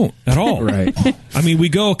 I don't at all. Right. I mean, we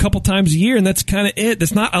go a couple times a year, and that's kind of it.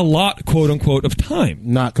 That's not a lot, quote unquote, of time.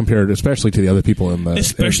 Not compared, especially to the other people in the...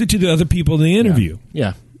 Especially to the other people in the interview.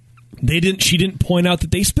 Yeah. She didn't point out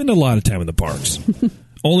that they spend a lot of time in the parks.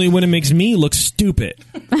 Only when it makes me look stupid.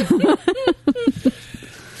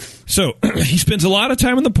 So, he spends a lot of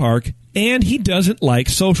time in the park, and he doesn't like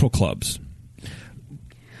social clubs.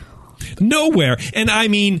 Nowhere, and I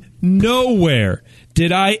mean nowhere,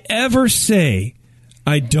 did I ever say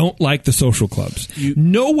I don't like the social clubs.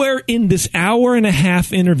 Nowhere in this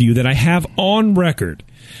hour-and-a-half interview that I have on record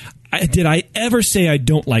did I ever say I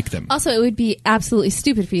don't like them. Also, it would be absolutely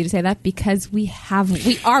stupid for you to say that because we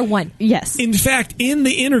are one. Yes. In fact, in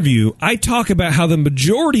the interview, I talk about how the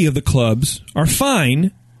majority of the clubs are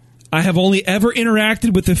fine. I have only ever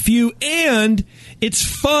interacted with a few, and it's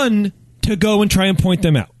fun to go and try and point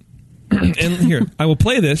them out. And here, I will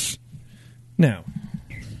play this now.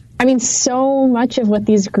 I mean, so much of what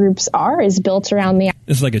these groups are is built around the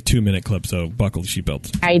This is like a 2-minute clip, so buckle the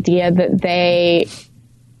seatbelts. idea that they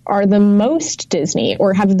are the most Disney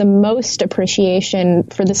or have the most appreciation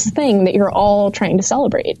for this thing that you're all trying to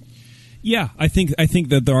celebrate. Yeah, I think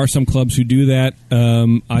that there are some clubs who do that.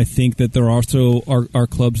 I think that there also are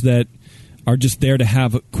clubs that are just there to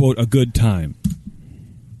have, quote, a good time.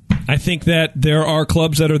 I think that there are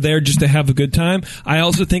clubs that are there just to have a good time. I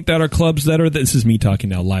also think that are clubs that are... This is me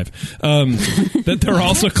talking now live. That there are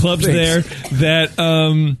also clubs there that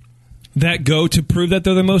go to prove that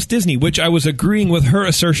they're the most Disney, which I was agreeing with her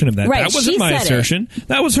assertion of that. Right, that wasn't my assertion.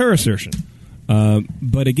 That was her assertion.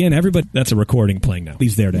 But again, everybody, that's a recording playing now.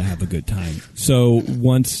 He's there to have a good time. So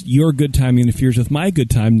once your good time interferes with my good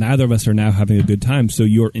time, neither of us are now having a good time. So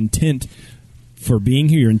your intent for being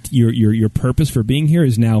here, your purpose for being here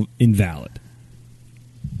is now invalid.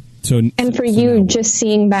 And for you, just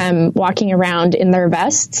seeing them walking around in their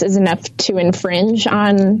vests is enough to infringe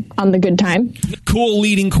on the good time? Cool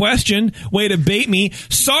leading question. Way to bait me.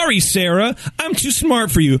 Sorry, Sarah. I'm too smart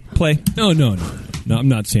for you. Play. No, I'm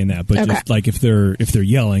not saying that, but just like if they're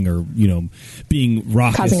yelling or being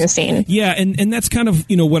raucous, causing a scene. Yeah, and that's kind of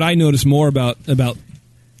what I notice more about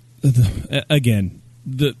again.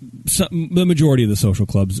 The majority of the social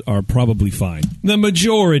clubs are probably fine. The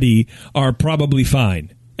majority are probably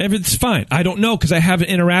fine. It's fine. I don't know because I haven't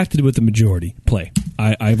interacted with the majority. Play.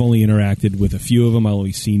 I've only interacted with a few of them. I've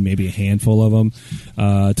only seen maybe a handful of them.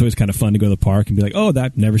 It's always kind of fun to go to the park and be like, oh,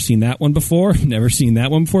 I've never seen that one before. Never seen that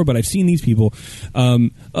one before, but I've seen these people.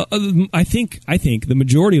 I think the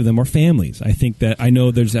majority of them are families. I think that I know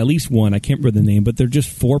there's at least one. I can't remember the name, but they're just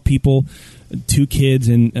 4 people, 2 kids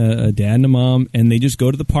and a dad and a mom, and they just go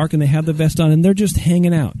to the park and they have the vest on and they're just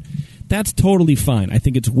hanging out. That's totally fine. I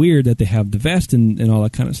think it's weird that they have the vest and all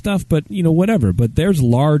that kind of stuff, but, whatever. But there's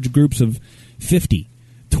large groups of 50,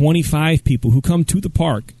 25 people who come to the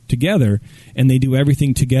park together, and they do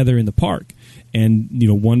everything together in the park. And,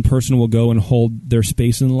 one person will go and hold their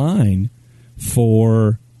space in line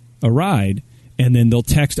for a ride, and then they'll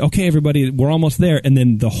text, okay, everybody, we're almost there. And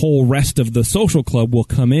then the whole rest of the social club will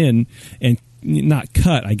come in and not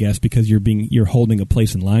cut, I guess, because you're holding a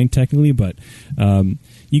place in line technically, but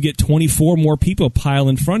you get 24 more people pile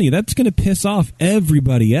in front of you. That's going to piss off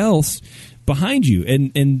everybody else behind you,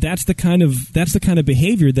 and that's the kind of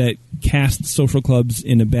behavior that casts social clubs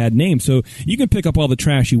in a bad name. So you can pick up all the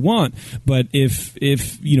trash you want, but if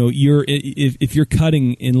you're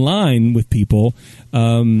cutting in line with people,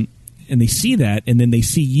 and they see that, and then they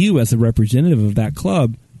see you as a representative of that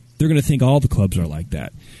club, they're going to think all the clubs are like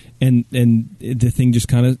that. And the thing just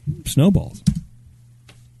kind of snowballs.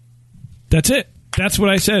 That's it. That's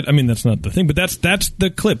what I said. I mean, that's not the thing, but that's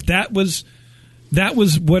the clip. That was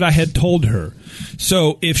what I had told her.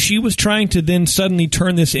 So if she was trying to then suddenly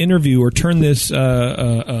turn this interview or turn this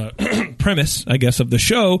premise, I guess, of the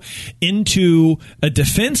show into a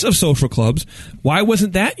defense of social clubs, why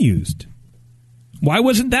wasn't that used? Why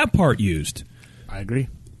wasn't that part used? I agree.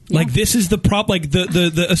 Like, this is the problem. Like,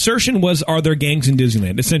 the assertion was, are there gangs in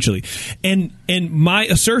Disneyland, essentially? And my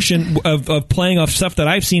assertion of playing off stuff that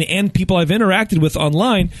I've seen and people I've interacted with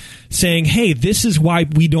online saying, hey, this is why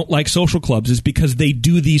we don't like social clubs, is because they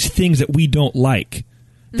do these things that we don't like.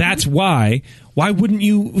 That's why. Why wouldn't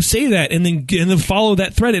you say that and then follow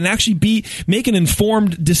that thread and actually make an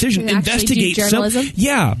informed decision, investigate journalism?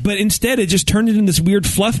 Yeah, but instead it just turned it into this weird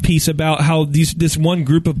fluff piece about how this one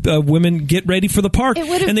group of women get ready for the park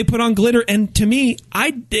and they put on glitter. And to me,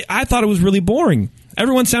 I thought it was really boring.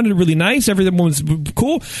 Everyone sounded really nice. Everyone was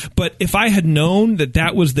cool. But if I had known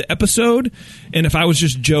that was the episode, and if I was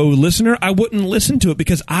just Joe listener, I wouldn't listen to it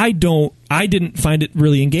because I didn't find it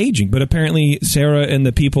really engaging. But apparently Sarah and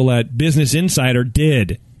the people at Business Insider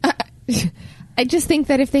did. I just think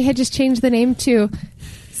that if they had just changed the name to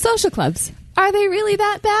Social Clubs, are they really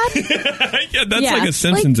that bad? Yeah, that's like a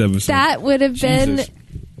Simpsons episode. That would have been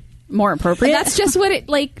more appropriate. That's just what it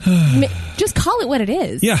just call it what it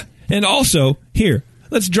is. Yeah. And also, here,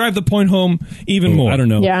 let's drive the point home even more. I don't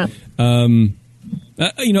know. Yeah.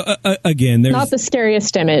 Again, there's not the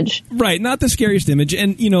scariest image, right? Not the scariest image,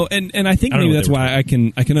 and and I think maybe that's why I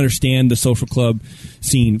can understand the social club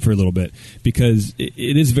scene for a little bit, because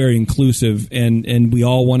it is very inclusive, and we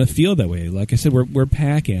all want to feel that way. Like I said, we're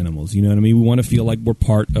pack animals. You know what I mean? We want to feel like we're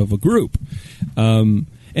part of a group.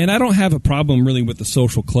 And I don't have a problem really with the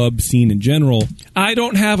social club scene in general. I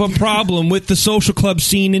don't have a problem with the social club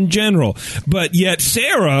scene in general. But yet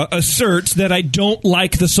Sarah asserts that I don't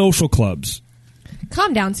like the social clubs.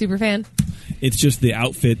 Calm down, superfan. It's just the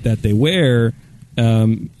outfit that they wear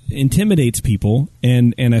intimidates people,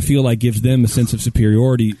 and I feel like gives them a sense of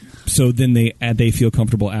superiority. So then they feel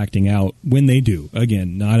comfortable acting out when they do.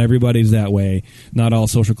 Again, not everybody's that way. Not all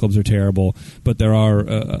social clubs are terrible, but there are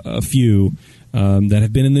a few that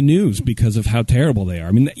have been in the news because of how terrible they are.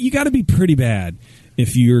 I mean, you got to be pretty bad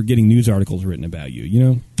if you're getting news articles written about you, you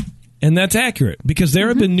know? And that's accurate because there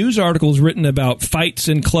have been news articles written about fights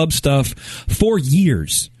and club stuff for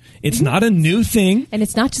years. It's not a new thing. And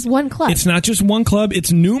it's not just one club. It's not just one club.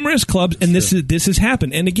 It's numerous clubs. And this has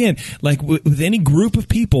happened. And again, like with any group of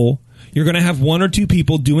people, you're going to have one or two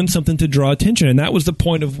people doing something to draw attention. And that was the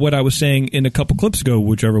point of what I was saying in a couple clips ago,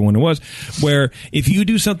 whichever one it was, where if you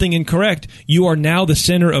do something incorrect, you are now the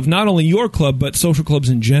center of not only your club, but social clubs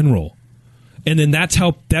in general. And then that's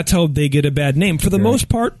how they get a bad name. For the most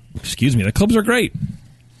part, the clubs are great.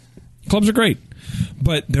 Clubs are great.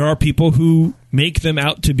 But there are people who make them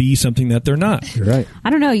out to be something that they're not. You're right. I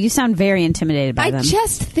don't know. You sound very intimidated by them. I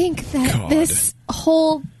just think that this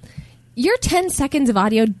whole... Your 10 seconds of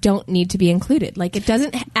audio don't need to be included. Like, it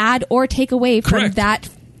doesn't add or take away from that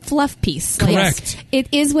fluff piece. Correct. Like, it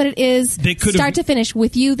is what it is, start to finish,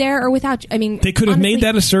 with you there or without you. I mean, they could have made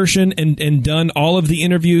that assertion and done all of the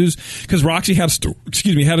interviews, because Roxy had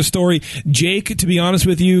a story. Jake, to be honest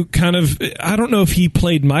with you, kind of, I don't know if he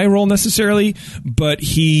played my role necessarily, but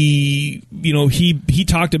he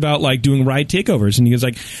talked about like doing ride takeovers, and he was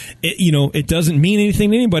like, it doesn't mean anything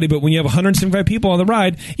to anybody, but when you have 175 people on the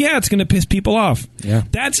ride, it's going to piss people off. Yeah.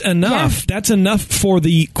 That's enough. Yeah. That's enough for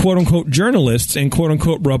the quote unquote journalists and quote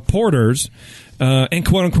unquote reporters and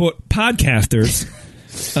quote-unquote podcasters,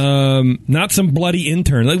 not some bloody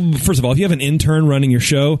intern. Like, first of all, if you have an intern running your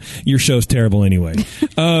show's terrible anyway.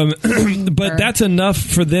 But that's enough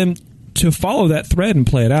for them to follow that thread and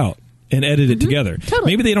play it out and edit it together.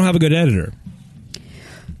 Totally. Maybe they don't have a good editor.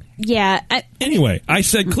 Yeah. Anyway, I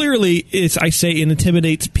said clearly, it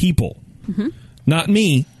intimidates people. Not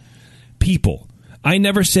me, people. I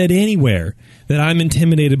never said anywhere that I'm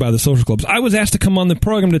intimidated by the social clubs. I was asked to come on the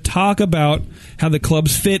program to talk about how the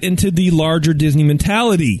clubs fit into the larger Disney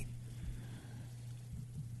mentality.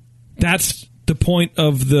 That's the point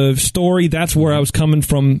of the story. That's where I was coming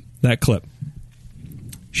from, that clip.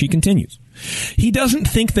 She continues. He doesn't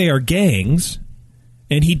think they are gangs,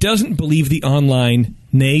 and he doesn't believe the online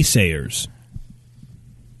naysayers.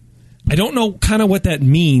 I don't know kind of what that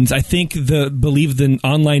means. I think believe the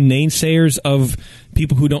online naysayers of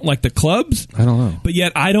people who don't like the clubs. I don't know. But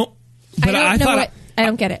yet I don't. But I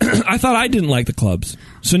don't get it. I thought I didn't like the clubs.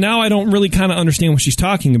 So now I don't really kind of understand what she's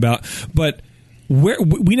talking about. But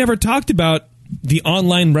we never talked about the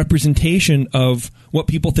online representation of what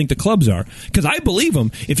people think the clubs are. Because I believe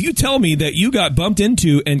them. If you tell me that you got bumped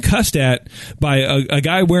into and cussed at by a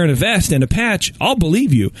guy wearing a vest and a patch, I'll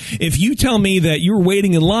believe you. If you tell me that you were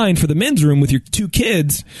waiting in line for the men's room with your 2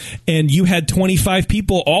 kids and you had 25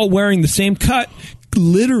 people all wearing the same cut,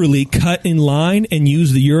 literally cut in line and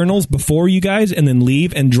use the urinals before you guys and then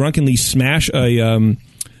leave and drunkenly smash a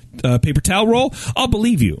paper towel roll, I'll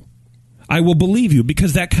believe you. I will believe you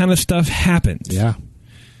because that kind of stuff happens. Yeah.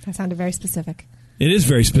 That sounded very specific. It is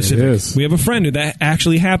very specific. It is. We have a friend who that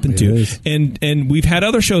actually happened to. And we've had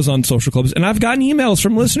other shows on social clubs, and I've gotten emails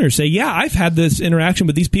from listeners say, yeah, I've had this interaction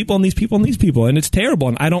with these people and these people and these people, and it's terrible,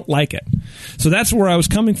 and I don't like it. So that's where I was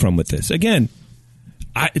coming from with this. Again,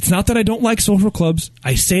 it's not that I don't like social clubs.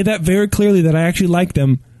 I say that very clearly that I actually like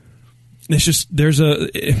them. It's just, there's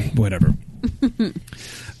whatever.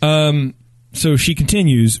 So she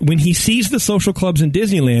continues, when he sees the social clubs in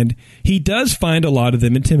Disneyland, he does find a lot of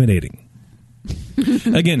them intimidating.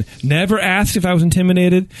 Again, never asked if I was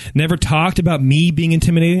intimidated, never talked about me being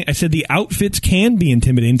intimidating. I said the outfits can be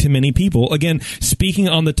intimidating to many people. Again, speaking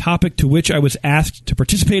on the topic to which I was asked to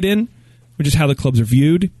participate in, which is how the clubs are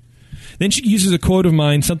viewed. Then she uses a quote of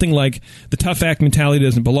mine, something like, the tough act mentality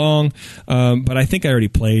doesn't belong, but I think I already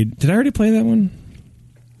played. Did I already play that one?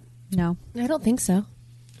 No. I don't think so.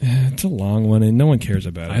 It's a long one, and no one cares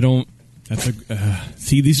about it. I don't. That's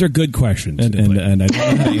see, these are good questions, and I don't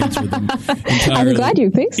know how to answer them entirely. I'm glad you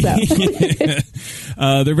think so.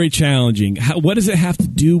 They're very challenging. What does it have to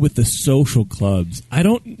do with the social clubs? I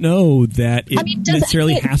don't know that it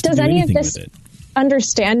necessarily has to do anything with it.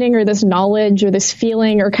 Understanding or this knowledge or this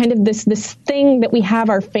feeling or kind of this thing that we have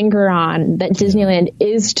our finger on that Disneyland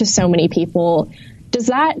is to so many people, does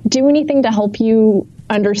that do anything to help you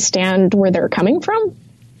understand where they're coming from?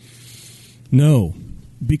 No,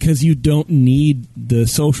 because you don't need the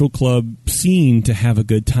social club scene to have a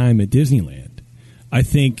good time at Disneyland. I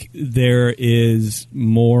think there is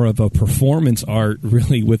more of a performance art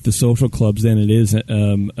really with the social clubs than it is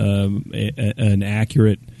an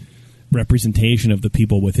accurate representation of the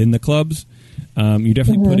people within the clubs. You're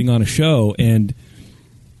definitely putting on a show, and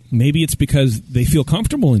maybe it's because they feel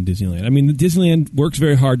comfortable in Disneyland. I mean, Disneyland works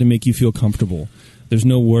very hard to make you feel comfortable. There's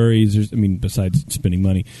no worries. Besides spending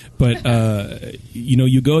money. But,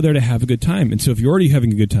 you go there to have a good time. And so if you're already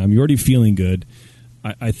having a good time, you're already feeling good,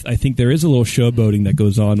 I think there is a little showboating that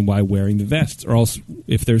goes on while wearing the vests. Or else,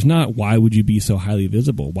 if there's not, why would you be so highly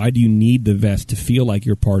visible? Why do you need the vest to feel like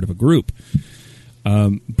you're part of a group?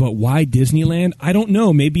 But why Disneyland? I don't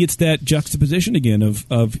know. Maybe it's that juxtaposition again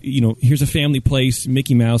of here's a family place,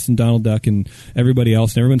 Mickey Mouse and Donald Duck and everybody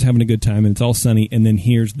else, and everyone's having a good time, and it's all sunny. And then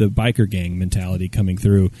here's the biker gang mentality coming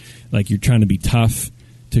through, like you're trying to be tough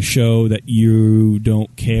to show that you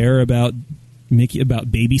don't care about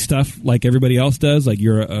baby stuff like everybody else does, like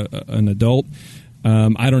you're an adult.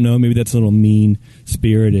 I don't know. Maybe that's a little mean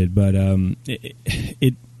spirited, but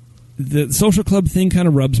the social club thing kind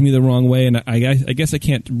of rubs me the wrong way, and I guess I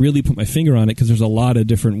can't really put my finger on it because there's a lot of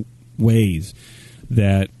different ways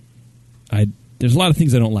that there's a lot of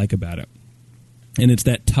things I don't like about it, and it's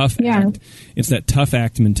that tough act. It's that tough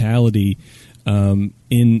act mentality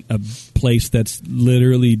in a place that's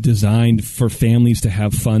literally designed for families to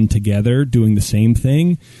have fun together, doing the same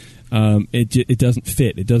thing. It doesn't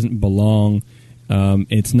fit. It doesn't belong.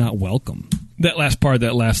 It's not welcome. That last part,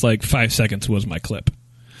 that last like 5 seconds was my clip.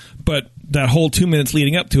 But that whole 2 minutes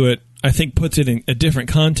leading up to it, I think, puts it in a different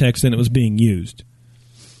context than it was being used.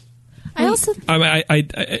 I also,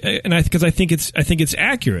 because I think it's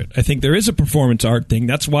accurate. I think there is a performance art thing.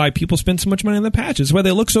 That's why people spend so much money on the patches. That's why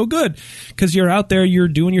they look so good, because you're out there, you're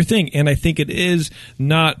doing your thing, and I think it is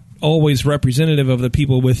not always representative of the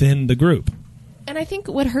people within the group. and I think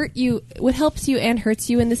what helps you and hurts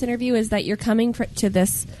you in this interview is that you're coming to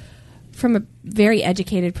this from a very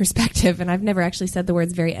educated perspective, and I've never actually said the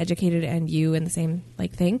words very educated and you in the same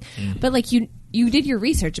thing. But you did your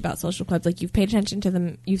research about social clubs, you've paid attention to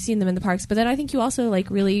them, you've seen them in the parks, but then I think you also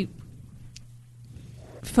really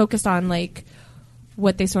focused on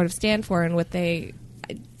what they sort of stand for and what they.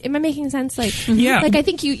 Am I making sense? Yeah. I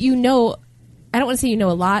think you know. I don't want to say you know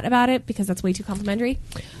a lot about it because that's way too complimentary,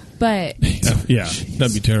 but yeah,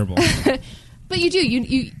 that'd be terrible. But you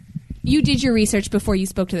do. You did your research before you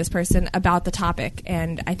spoke to this person about the topic,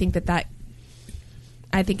 and I think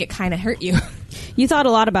I think it kind of hurt you. You thought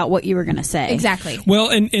a lot about what you were going to say. Exactly. Well,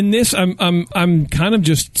 in this, I'm kind of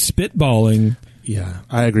just spitballing. Yeah,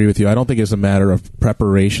 I agree with you. I don't think it's a matter of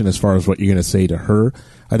preparation as far as what you're going to say to her.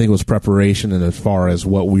 I think it was preparation and as far as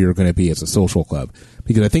what we are going to be as a social club.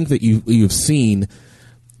 Because I think that you've seen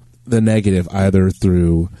the negative either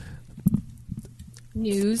through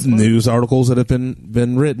news articles that have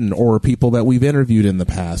been written or people that we've interviewed in the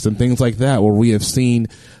past and things like that, where we have seen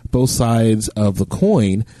both sides of the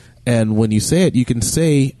coin. And when you say it, you can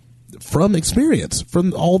say from experience,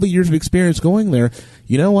 from all the years of experience going there,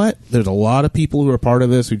 you know what? There's a lot of people who are part of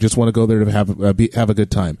this who just want to go there to have a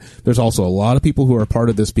good time. There's also a lot of people who are part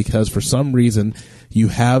of this because for some reason you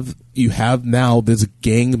have now this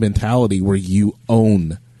gang mentality where you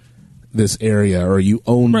own this area or you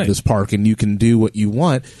own this park and you can do what you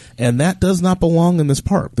want, and that does not belong in this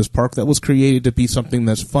park. This park that was created to be something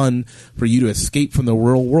that's fun for you to escape from the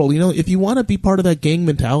real world. You know, if you want to be part of that gang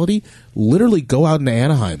mentality, literally go out into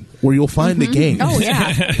Anaheim where you'll find the gang. Oh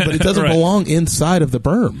yeah. But it doesn't belong inside of the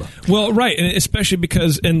berm. Well, right, and especially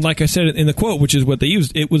because, and like I said in the quote, which is what they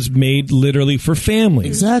used, it was made literally for families.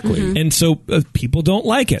 Exactly. And so people don't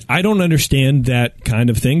like it. I don't understand that kind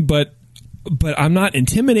of thing, but I'm not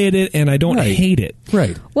intimidated, and I don't hate it.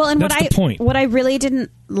 Right. Well, and that's the point. What I really didn't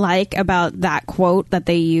like about that quote that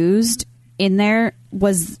they used in there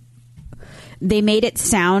was they made it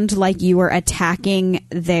sound like you were attacking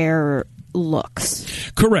their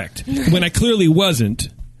looks. Correct. When I clearly wasn't.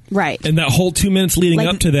 Right. And that whole 2 minutes leading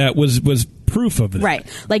up to that was proof of that.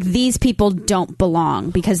 Right. Like, these people don't belong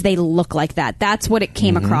because they look like that. That's what it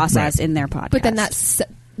came across as in their podcast. But then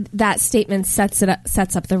that statement sets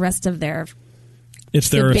up the rest of their. It's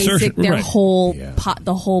their assertion, their right. whole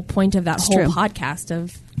the whole point of that It's whole true. podcast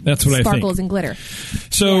of that's what sparkles I think. and glitter.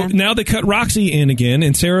 So now they cut Roxy in again,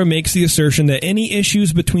 and Sarah makes the assertion that any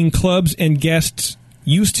issues between clubs and guests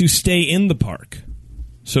used to stay in the park.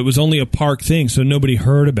 So it was only a park thing, so nobody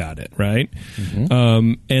heard about it, right?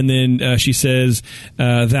 And then she says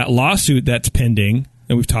that lawsuit that's pending,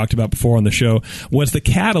 that we've talked about before on the show, was the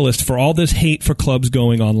catalyst for all this hate for clubs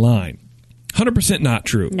going online. 100% not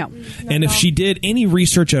true. No. And if she did any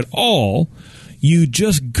research at all, you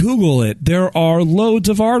just Google it. There are loads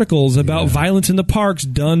of articles about violence in the parks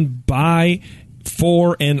done by,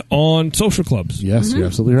 for, and on social clubs. Yes, you're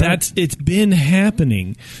absolutely right. It's been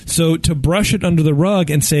happening. So to brush it under the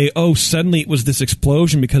rug and say, oh, suddenly it was this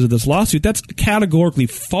explosion because of this lawsuit, that's categorically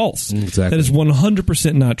false. Exactly. That is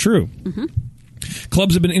 100% not true.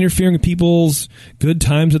 Clubs have been interfering with people's good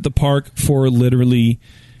times at the park for literally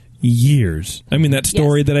years. I mean, that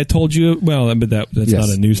story that I told you, well, but that's not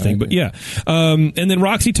a news thing, but yeah. And then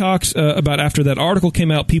Roxy talks about after that article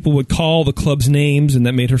came out, people would call the club's names, and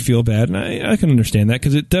that made her feel bad. And I can understand that,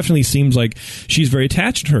 because it definitely seems like she's very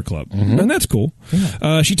attached to her club. And that's cool.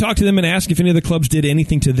 Yeah. She talked to them and asked if any of the clubs did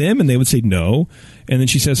anything to them, and they would say no. And then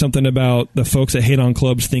she says something about the folks that hate on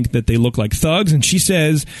clubs think that they look like thugs. And she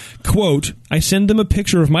says, quote, I send them a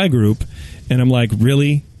picture of my group, and I'm like,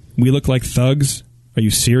 really? We look like thugs? Are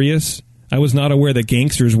you serious? I was not aware that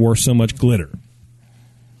gangsters wore so much glitter.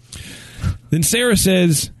 Then Sarah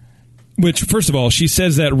says, which, first of all, she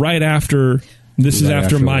says that right after, this is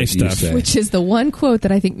after my stuff. Which is the one quote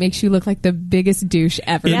that I think makes you look like the biggest douche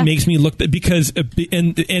ever. It makes me look, because,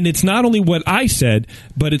 and it's not only what I said,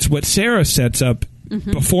 but it's what Sarah sets up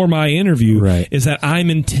before my interview, is that I'm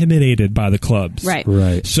intimidated by the clubs.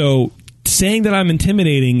 Right. So saying that I'm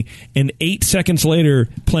intimidating, and 8 seconds later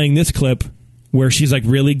playing this clip where she's like,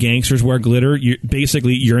 really, gangsters wear glitter?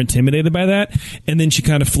 You're intimidated by that? And then she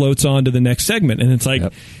kind of floats on to the next segment. And it's like,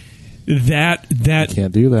 that you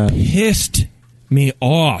can't do that. Pissed me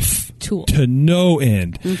off to no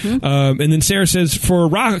end. And then Sarah says, for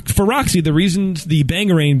Roxy, the reasons the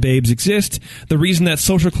Bangarang Babes exist, the reason that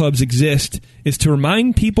social clubs exist, is to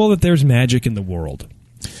remind people that there's magic in the world.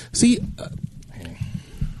 See,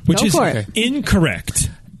 which is incorrect.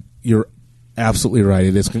 You're absolutely right.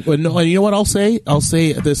 It is. No, you know what I'll say? I'll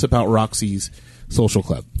say this about Roxy's social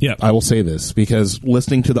club. Yeah, I will say this because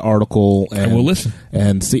listening to the article, and I will listen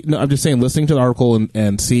and see. No, I'm just saying, listening to the article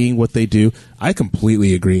and seeing what they do, I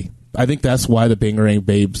completely agree. I think that's why the Bangarang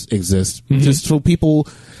Babes exist, just so people.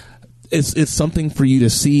 It's something for you to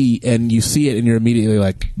see, and you see it, and you're immediately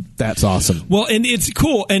like, "That's awesome." Well, and it's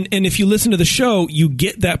cool, and if you listen to the show, you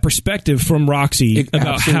get that perspective from Roxy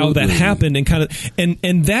about how that happened, and kind of,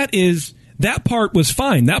 and that part was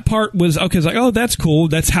fine. That part was okay. It's like, oh, that's cool.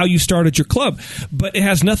 That's how you started your club, but it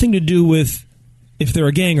has nothing to do with if they're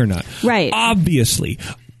a gang or not. Right? Obviously,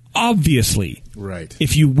 right.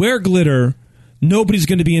 If you wear glitter, nobody's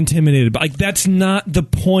going to be intimidated. But like, that's not the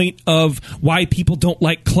point of why people don't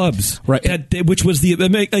like clubs, right? Which was the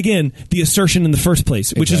assertion in the first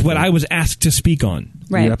place, which is what I was asked to speak on.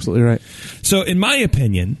 Right, you're absolutely right. So, in my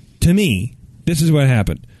opinion, to me, this is what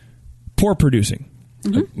happened: poor producing.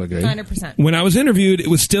 Mm-hmm. 100%. When I was interviewed, it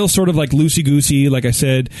was still sort of like loosey-goosey. Like I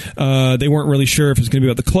said, they weren't really sure if it's going to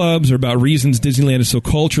be about the clubs or about reasons Disneyland is so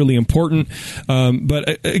culturally important.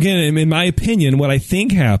 But again, in my opinion, what I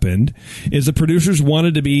think happened is the producers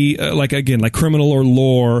wanted to be like Criminal or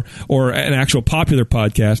Lore or an actual popular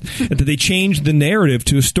podcast, and that they changed the narrative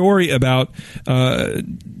to a story about.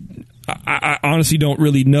 I honestly don't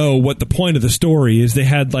really know what the point of the story is. They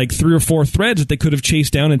had like 3 or 4 threads that they could have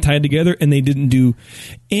chased down and tied together, and they didn't do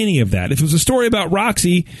any of that. If it was a story about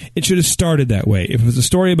Roxy, it should have started that way. If it was a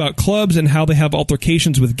story about clubs and how they have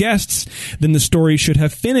altercations with guests, then the story should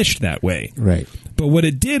have finished that way. Right. But what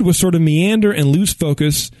it did was sort of meander and lose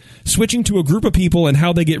focus, switching to a group of people and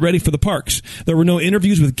how they get ready for the parks. There were no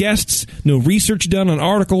interviews with guests, no research done on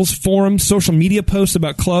articles, forums, social media posts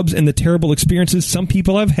about clubs, and the terrible experiences some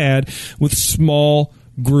people have had with small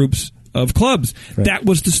groups of clubs. Right. That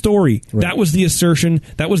was the story. Right. That was the assertion.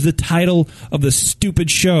 That was the title of the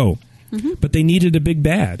stupid show. But they needed a big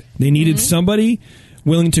bad. They needed somebody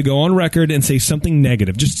willing to go on record and say something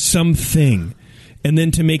negative, just something. And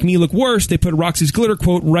then to make me look worse, they put Roxy's glitter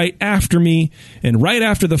quote right after me, and right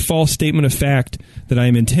after the false statement of fact that I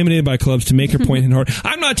am intimidated by clubs to make her point in hard.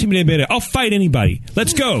 I'm not intimidated by it. I'll fight anybody.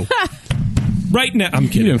 Let's go. Right now. I'm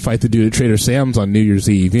kidding. You didn't fight the dude at Trader Sam's on New Year's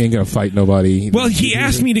Eve. You ain't going to fight nobody. Well, he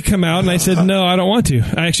asked me to come out, and I said, no, I don't want to.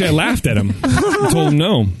 I laughed at him. I told him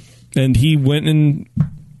no. And he went and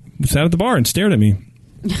sat at the bar and stared at me.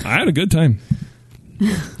 I had a good time.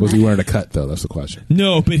 Was he wearing a cut, though? That's the question.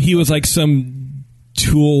 No, but he was like some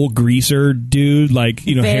tool greaser dude, like,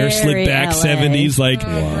 hair slicked back, LA. 70s, like,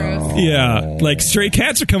 yeah, like Stray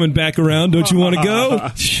Cats are coming back around. Don't you want to go?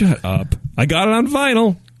 Shut up. I got it on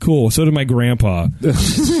vinyl. Cool. So did my grandpa.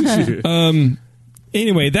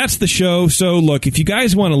 Anyway, that's the show. So look, if you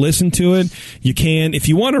guys want to listen to it, you can. If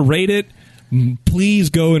you want to rate it, please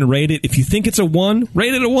go and rate it. If you think it's a 1,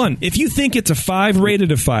 rate it a 1. If you think it's a 5, rate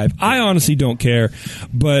it a 5. I honestly don't care,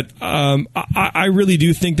 but I really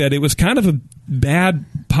do think that it was kind of a bad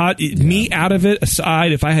pot. Me out of it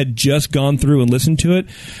aside, if I had just gone through and listened to it,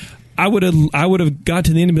 I would have got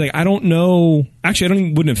to the end and be like, I don't know.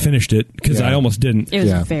 Actually, wouldn't have finished it because I almost didn't. It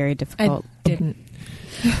was very difficult. I didn't.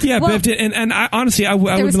 Yeah, well, but and I honestly, I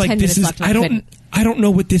would be like, this is. I don't. I don't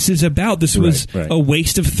know what this is about. This was a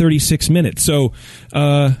waste of 36 minutes. So, So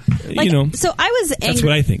I was angry. That's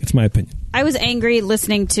what I think. It's my opinion. I was angry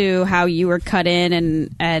listening to how you were cut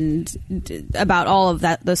in and about all of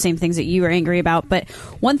those same things that you were angry about. But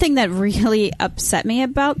one thing that really upset me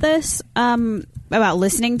about this, about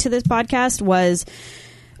listening to this podcast, was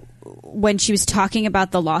when she was talking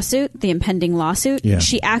about the lawsuit, the impending lawsuit. Yeah.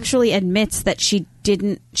 She actually admits that she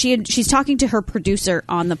didn't. She's talking to her producer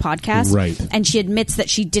on the podcast, right? And she admits that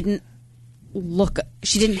she didn't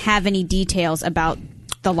have any details about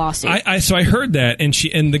the lawsuit. So I heard that, and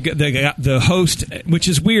the host, which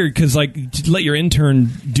is weird because like let your intern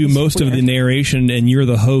do most of the narration, and you're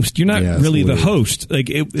the host. You're not really the host. Like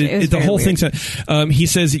the whole thing. He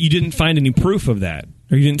says that you didn't find any proof of that,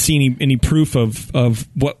 or you didn't see any proof of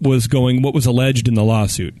what was alleged in the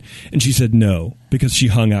lawsuit. And she said no because she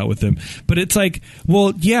hung out with him. But it's like,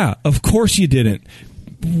 well, yeah, of course you didn't.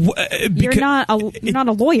 You're not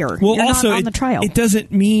a lawyer. Well, you're also, not on the trial. It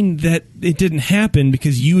doesn't mean that it didn't happen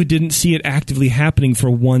because you didn't see it actively happening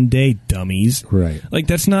for one day, dummies. Right. Like,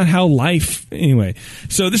 that's not how life... Anyway,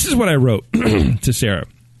 so this is what I wrote to Sarah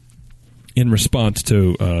in response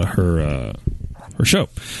to her show.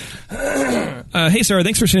 Hey, Sarah,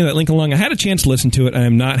 thanks for sending that link along. I had a chance to listen to it. I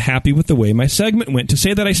am not happy with the way my segment went. To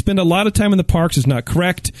say that I spend a lot of time in the parks is not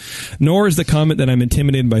correct, nor is the comment that I'm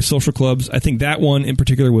intimidated by social clubs. I think that one in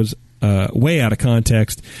particular was way out of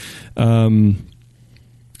context. Blah,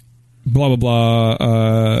 blah,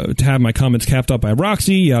 blah. To have my comments capped out by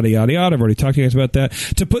Roxy, yada, yada, yada. I've already talked to you guys about that.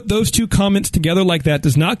 To put those two comments together like that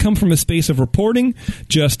does not come from a space of reporting,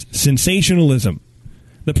 just sensationalism.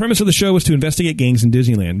 The premise of the show was to investigate gangs in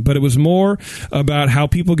Disneyland, but it was more about how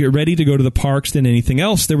people get ready to go to the parks than anything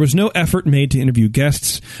else. There was no effort made to interview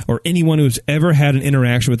guests or anyone who's ever had an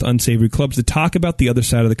interaction with unsavory clubs to talk about the other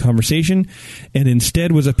side of the conversation, and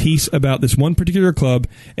instead was a piece about this one particular club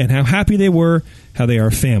and how happy they were, how they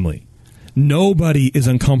are family. Nobody is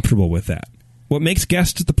uncomfortable with that. What makes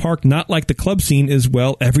guests at the park not like the club scene is,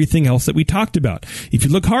 well, everything else that we talked about. If you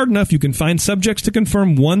look hard enough, you can find subjects to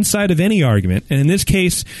confirm one side of any argument, and in this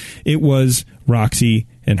case, it was Roxy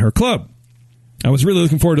and her club. I was really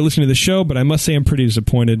looking forward to listening to the show, but I must say I'm pretty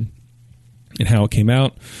disappointed in how it came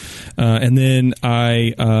out. And then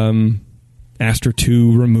I asked her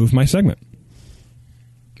to remove my segment.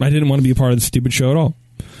 I didn't want to be a part of the stupid show at all.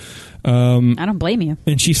 I don't blame you.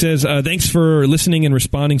 And she says, thanks for listening and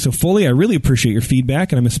responding so fully. I really appreciate your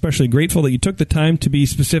feedback, and I'm especially grateful that you took the time to be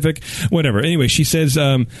specific. Whatever. Anyway, she says,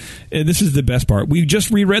 this is the best part. We just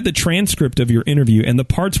reread the transcript of your interview, and the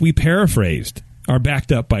parts we paraphrased are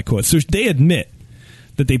backed up by quotes. So they admit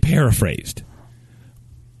that they paraphrased.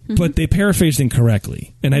 But they paraphrased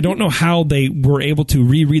incorrectly. And I don't know how they were able to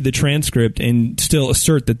reread the transcript and still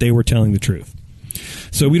assert that they were telling the truth.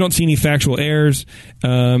 So we don't see any factual errors,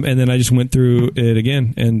 and then I just went through it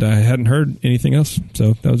again, and I hadn't heard anything else.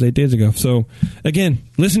 So that was 8 days ago. So again,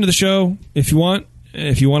 listen to the show if you want.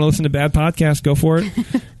 If you want to listen to bad podcasts, go for it,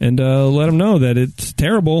 and let them know that it's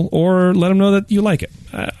terrible, or let them know that you like it.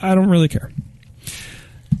 I don't really care.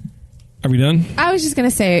 Are we done? I was just going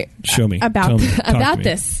to say, show me about me.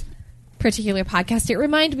 this particular podcast. It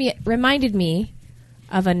reminded me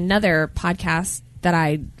of another podcast that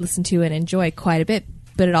I listen to and enjoy quite a bit,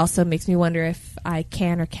 but it also makes me wonder if I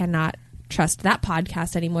can or cannot trust that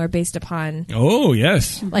podcast anymore based upon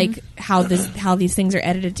like how these things are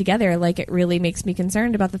edited together. Like, it really makes me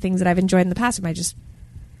concerned about the things that I've enjoyed in the past. Am I just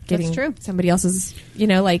getting somebody else's,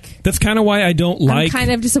 that's kind of why I don't like. I'm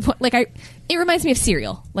kind of disappointed. Like, it reminds me of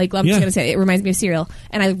Serial. Like, I'm just gonna say it reminds me of Serial,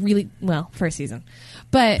 and I really first season.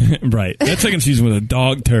 But right, that second season was a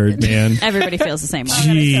dog turd, man. Everybody feels the same way.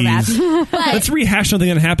 Jeez. Let's rehash something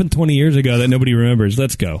that happened 20 years ago that nobody remembers.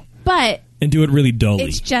 Let's go. And do it really dully.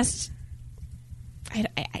 It's just,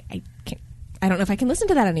 I can't. I don't know if I can listen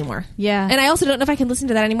to that anymore. Yeah, and I also don't know if I can listen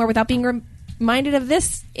to that anymore without being reminded of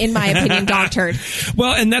this, in my opinion, dog turd.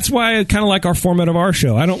 Well, and that's why I kind of like our format of our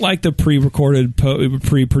show. I don't like the pre-recorded,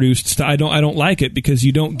 pre-produced stuff. I don't like it because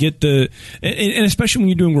you don't get the, and especially when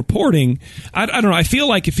you're doing reporting. I don't know. I feel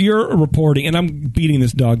like if you're reporting, and I'm beating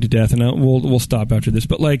this dog to death, and we'll stop after this.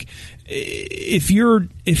 But like, if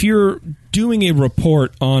you're doing a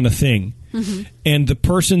report on a thing, and the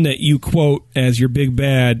person that you quote as your big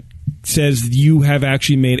bad says you have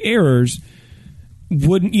actually made errors,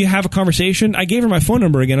 wouldn't you have a conversation? I gave her my phone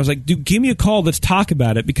number again. I was like, dude, give me a call. Let's talk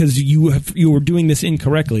about it because you were doing this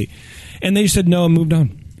incorrectly. And they just said no and moved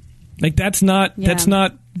on. Like that's not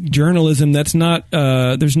journalism. That's not.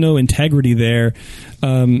 There's no integrity there.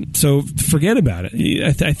 So forget about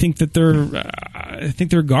it. I think that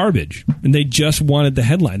they're garbage, and they just wanted the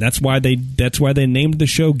headline. That's why they named the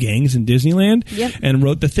show "Gangs in Disneyland" and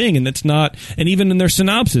wrote the thing. And that's not. And even in their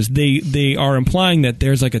synopsis, they are implying that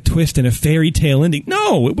there's like a twist and a fairy tale ending.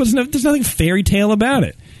 No, it wasn't. There's nothing fairy tale about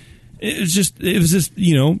it. It was just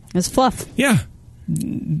It's fluff. Yeah,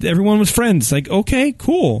 everyone was friends. Like, okay,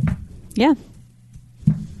 cool. Yeah.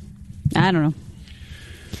 I don't know.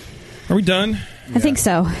 Are we done? I think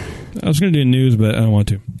so. I was going to do news, but I don't want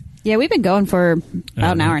to. Yeah, we've been going for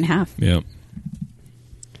about an hour and a half. Yeah.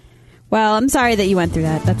 Well, I'm sorry that you went through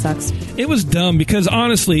that. That sucks. It was dumb because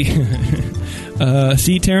honestly, see,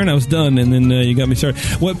 Taryn, I was done, and then you got me started.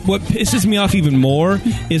 What pisses me off even more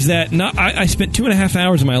is that I spent 2.5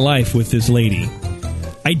 hours of my life with this lady.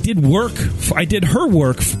 I did work. I did her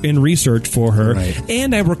work in research for her, right.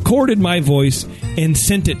 And I recorded my voice and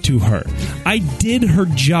sent it to her. I did her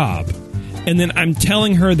job. And then I'm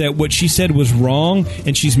telling her that what she said was wrong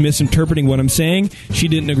and she's misinterpreting what I'm saying. She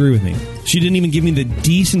didn't agree with me. She didn't even give me the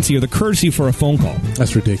decency or the courtesy for a phone call.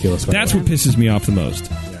 That's ridiculous. That's what pisses me off the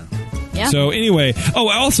most. Yeah. So anyway,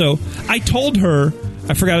 also, I told her,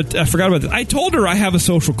 I forgot about this. I told her I have a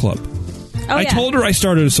social club. I told her I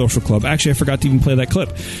started a social club. Actually, I forgot to even play that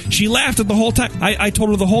clip. She laughed at the whole time. I told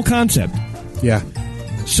her the whole concept. Yeah.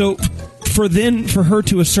 So for her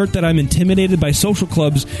to assert that I'm intimidated by social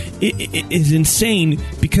clubs is insane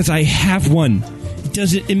because I have one.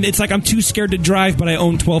 It's like I'm too scared to drive, but I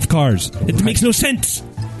own 12 cars. It makes no sense.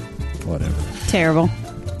 Whatever. Terrible.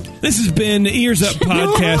 This has been Ears Up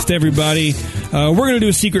Podcast, everybody. We're going to do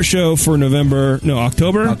a secret show for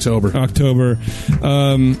October. October.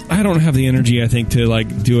 I don't have the energy, I think, to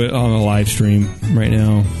do it on a live stream right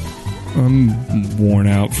now. I'm worn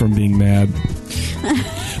out from being mad.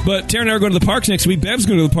 But Taryn and I are going to the parks next week. Bev's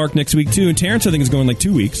going to the park next week, too. And Terrence, I think, is going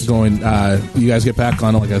 2 weeks. You guys get back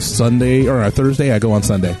on a Sunday or a Thursday? I go on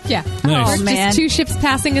Sunday. Yeah. Nice. Oh, man. Just 2 ships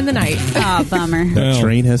passing in the night. Oh, bummer. That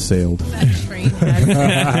train has sailed.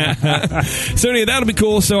 So anyway, that'll be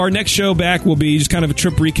cool. So our next show back will be just kind of a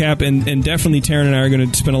trip recap, and definitely Taryn and I are going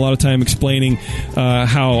to spend a lot of time explaining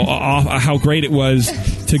how great it was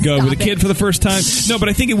to go with a kid for the first time. No, but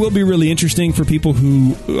I think it will be really interesting for people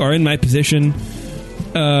who are in my position,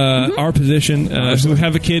 our position, who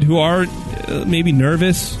have a kid who are maybe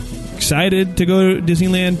nervous, excited to go to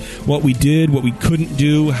Disneyland, what we did, what we couldn't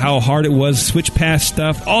do, how hard it was, switch pass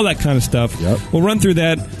stuff, all that kind of stuff. Yep. We'll run through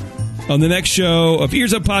that on the next show of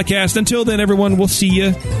Ears Up Podcast. Until then, everyone, we'll see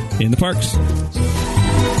you in the parks.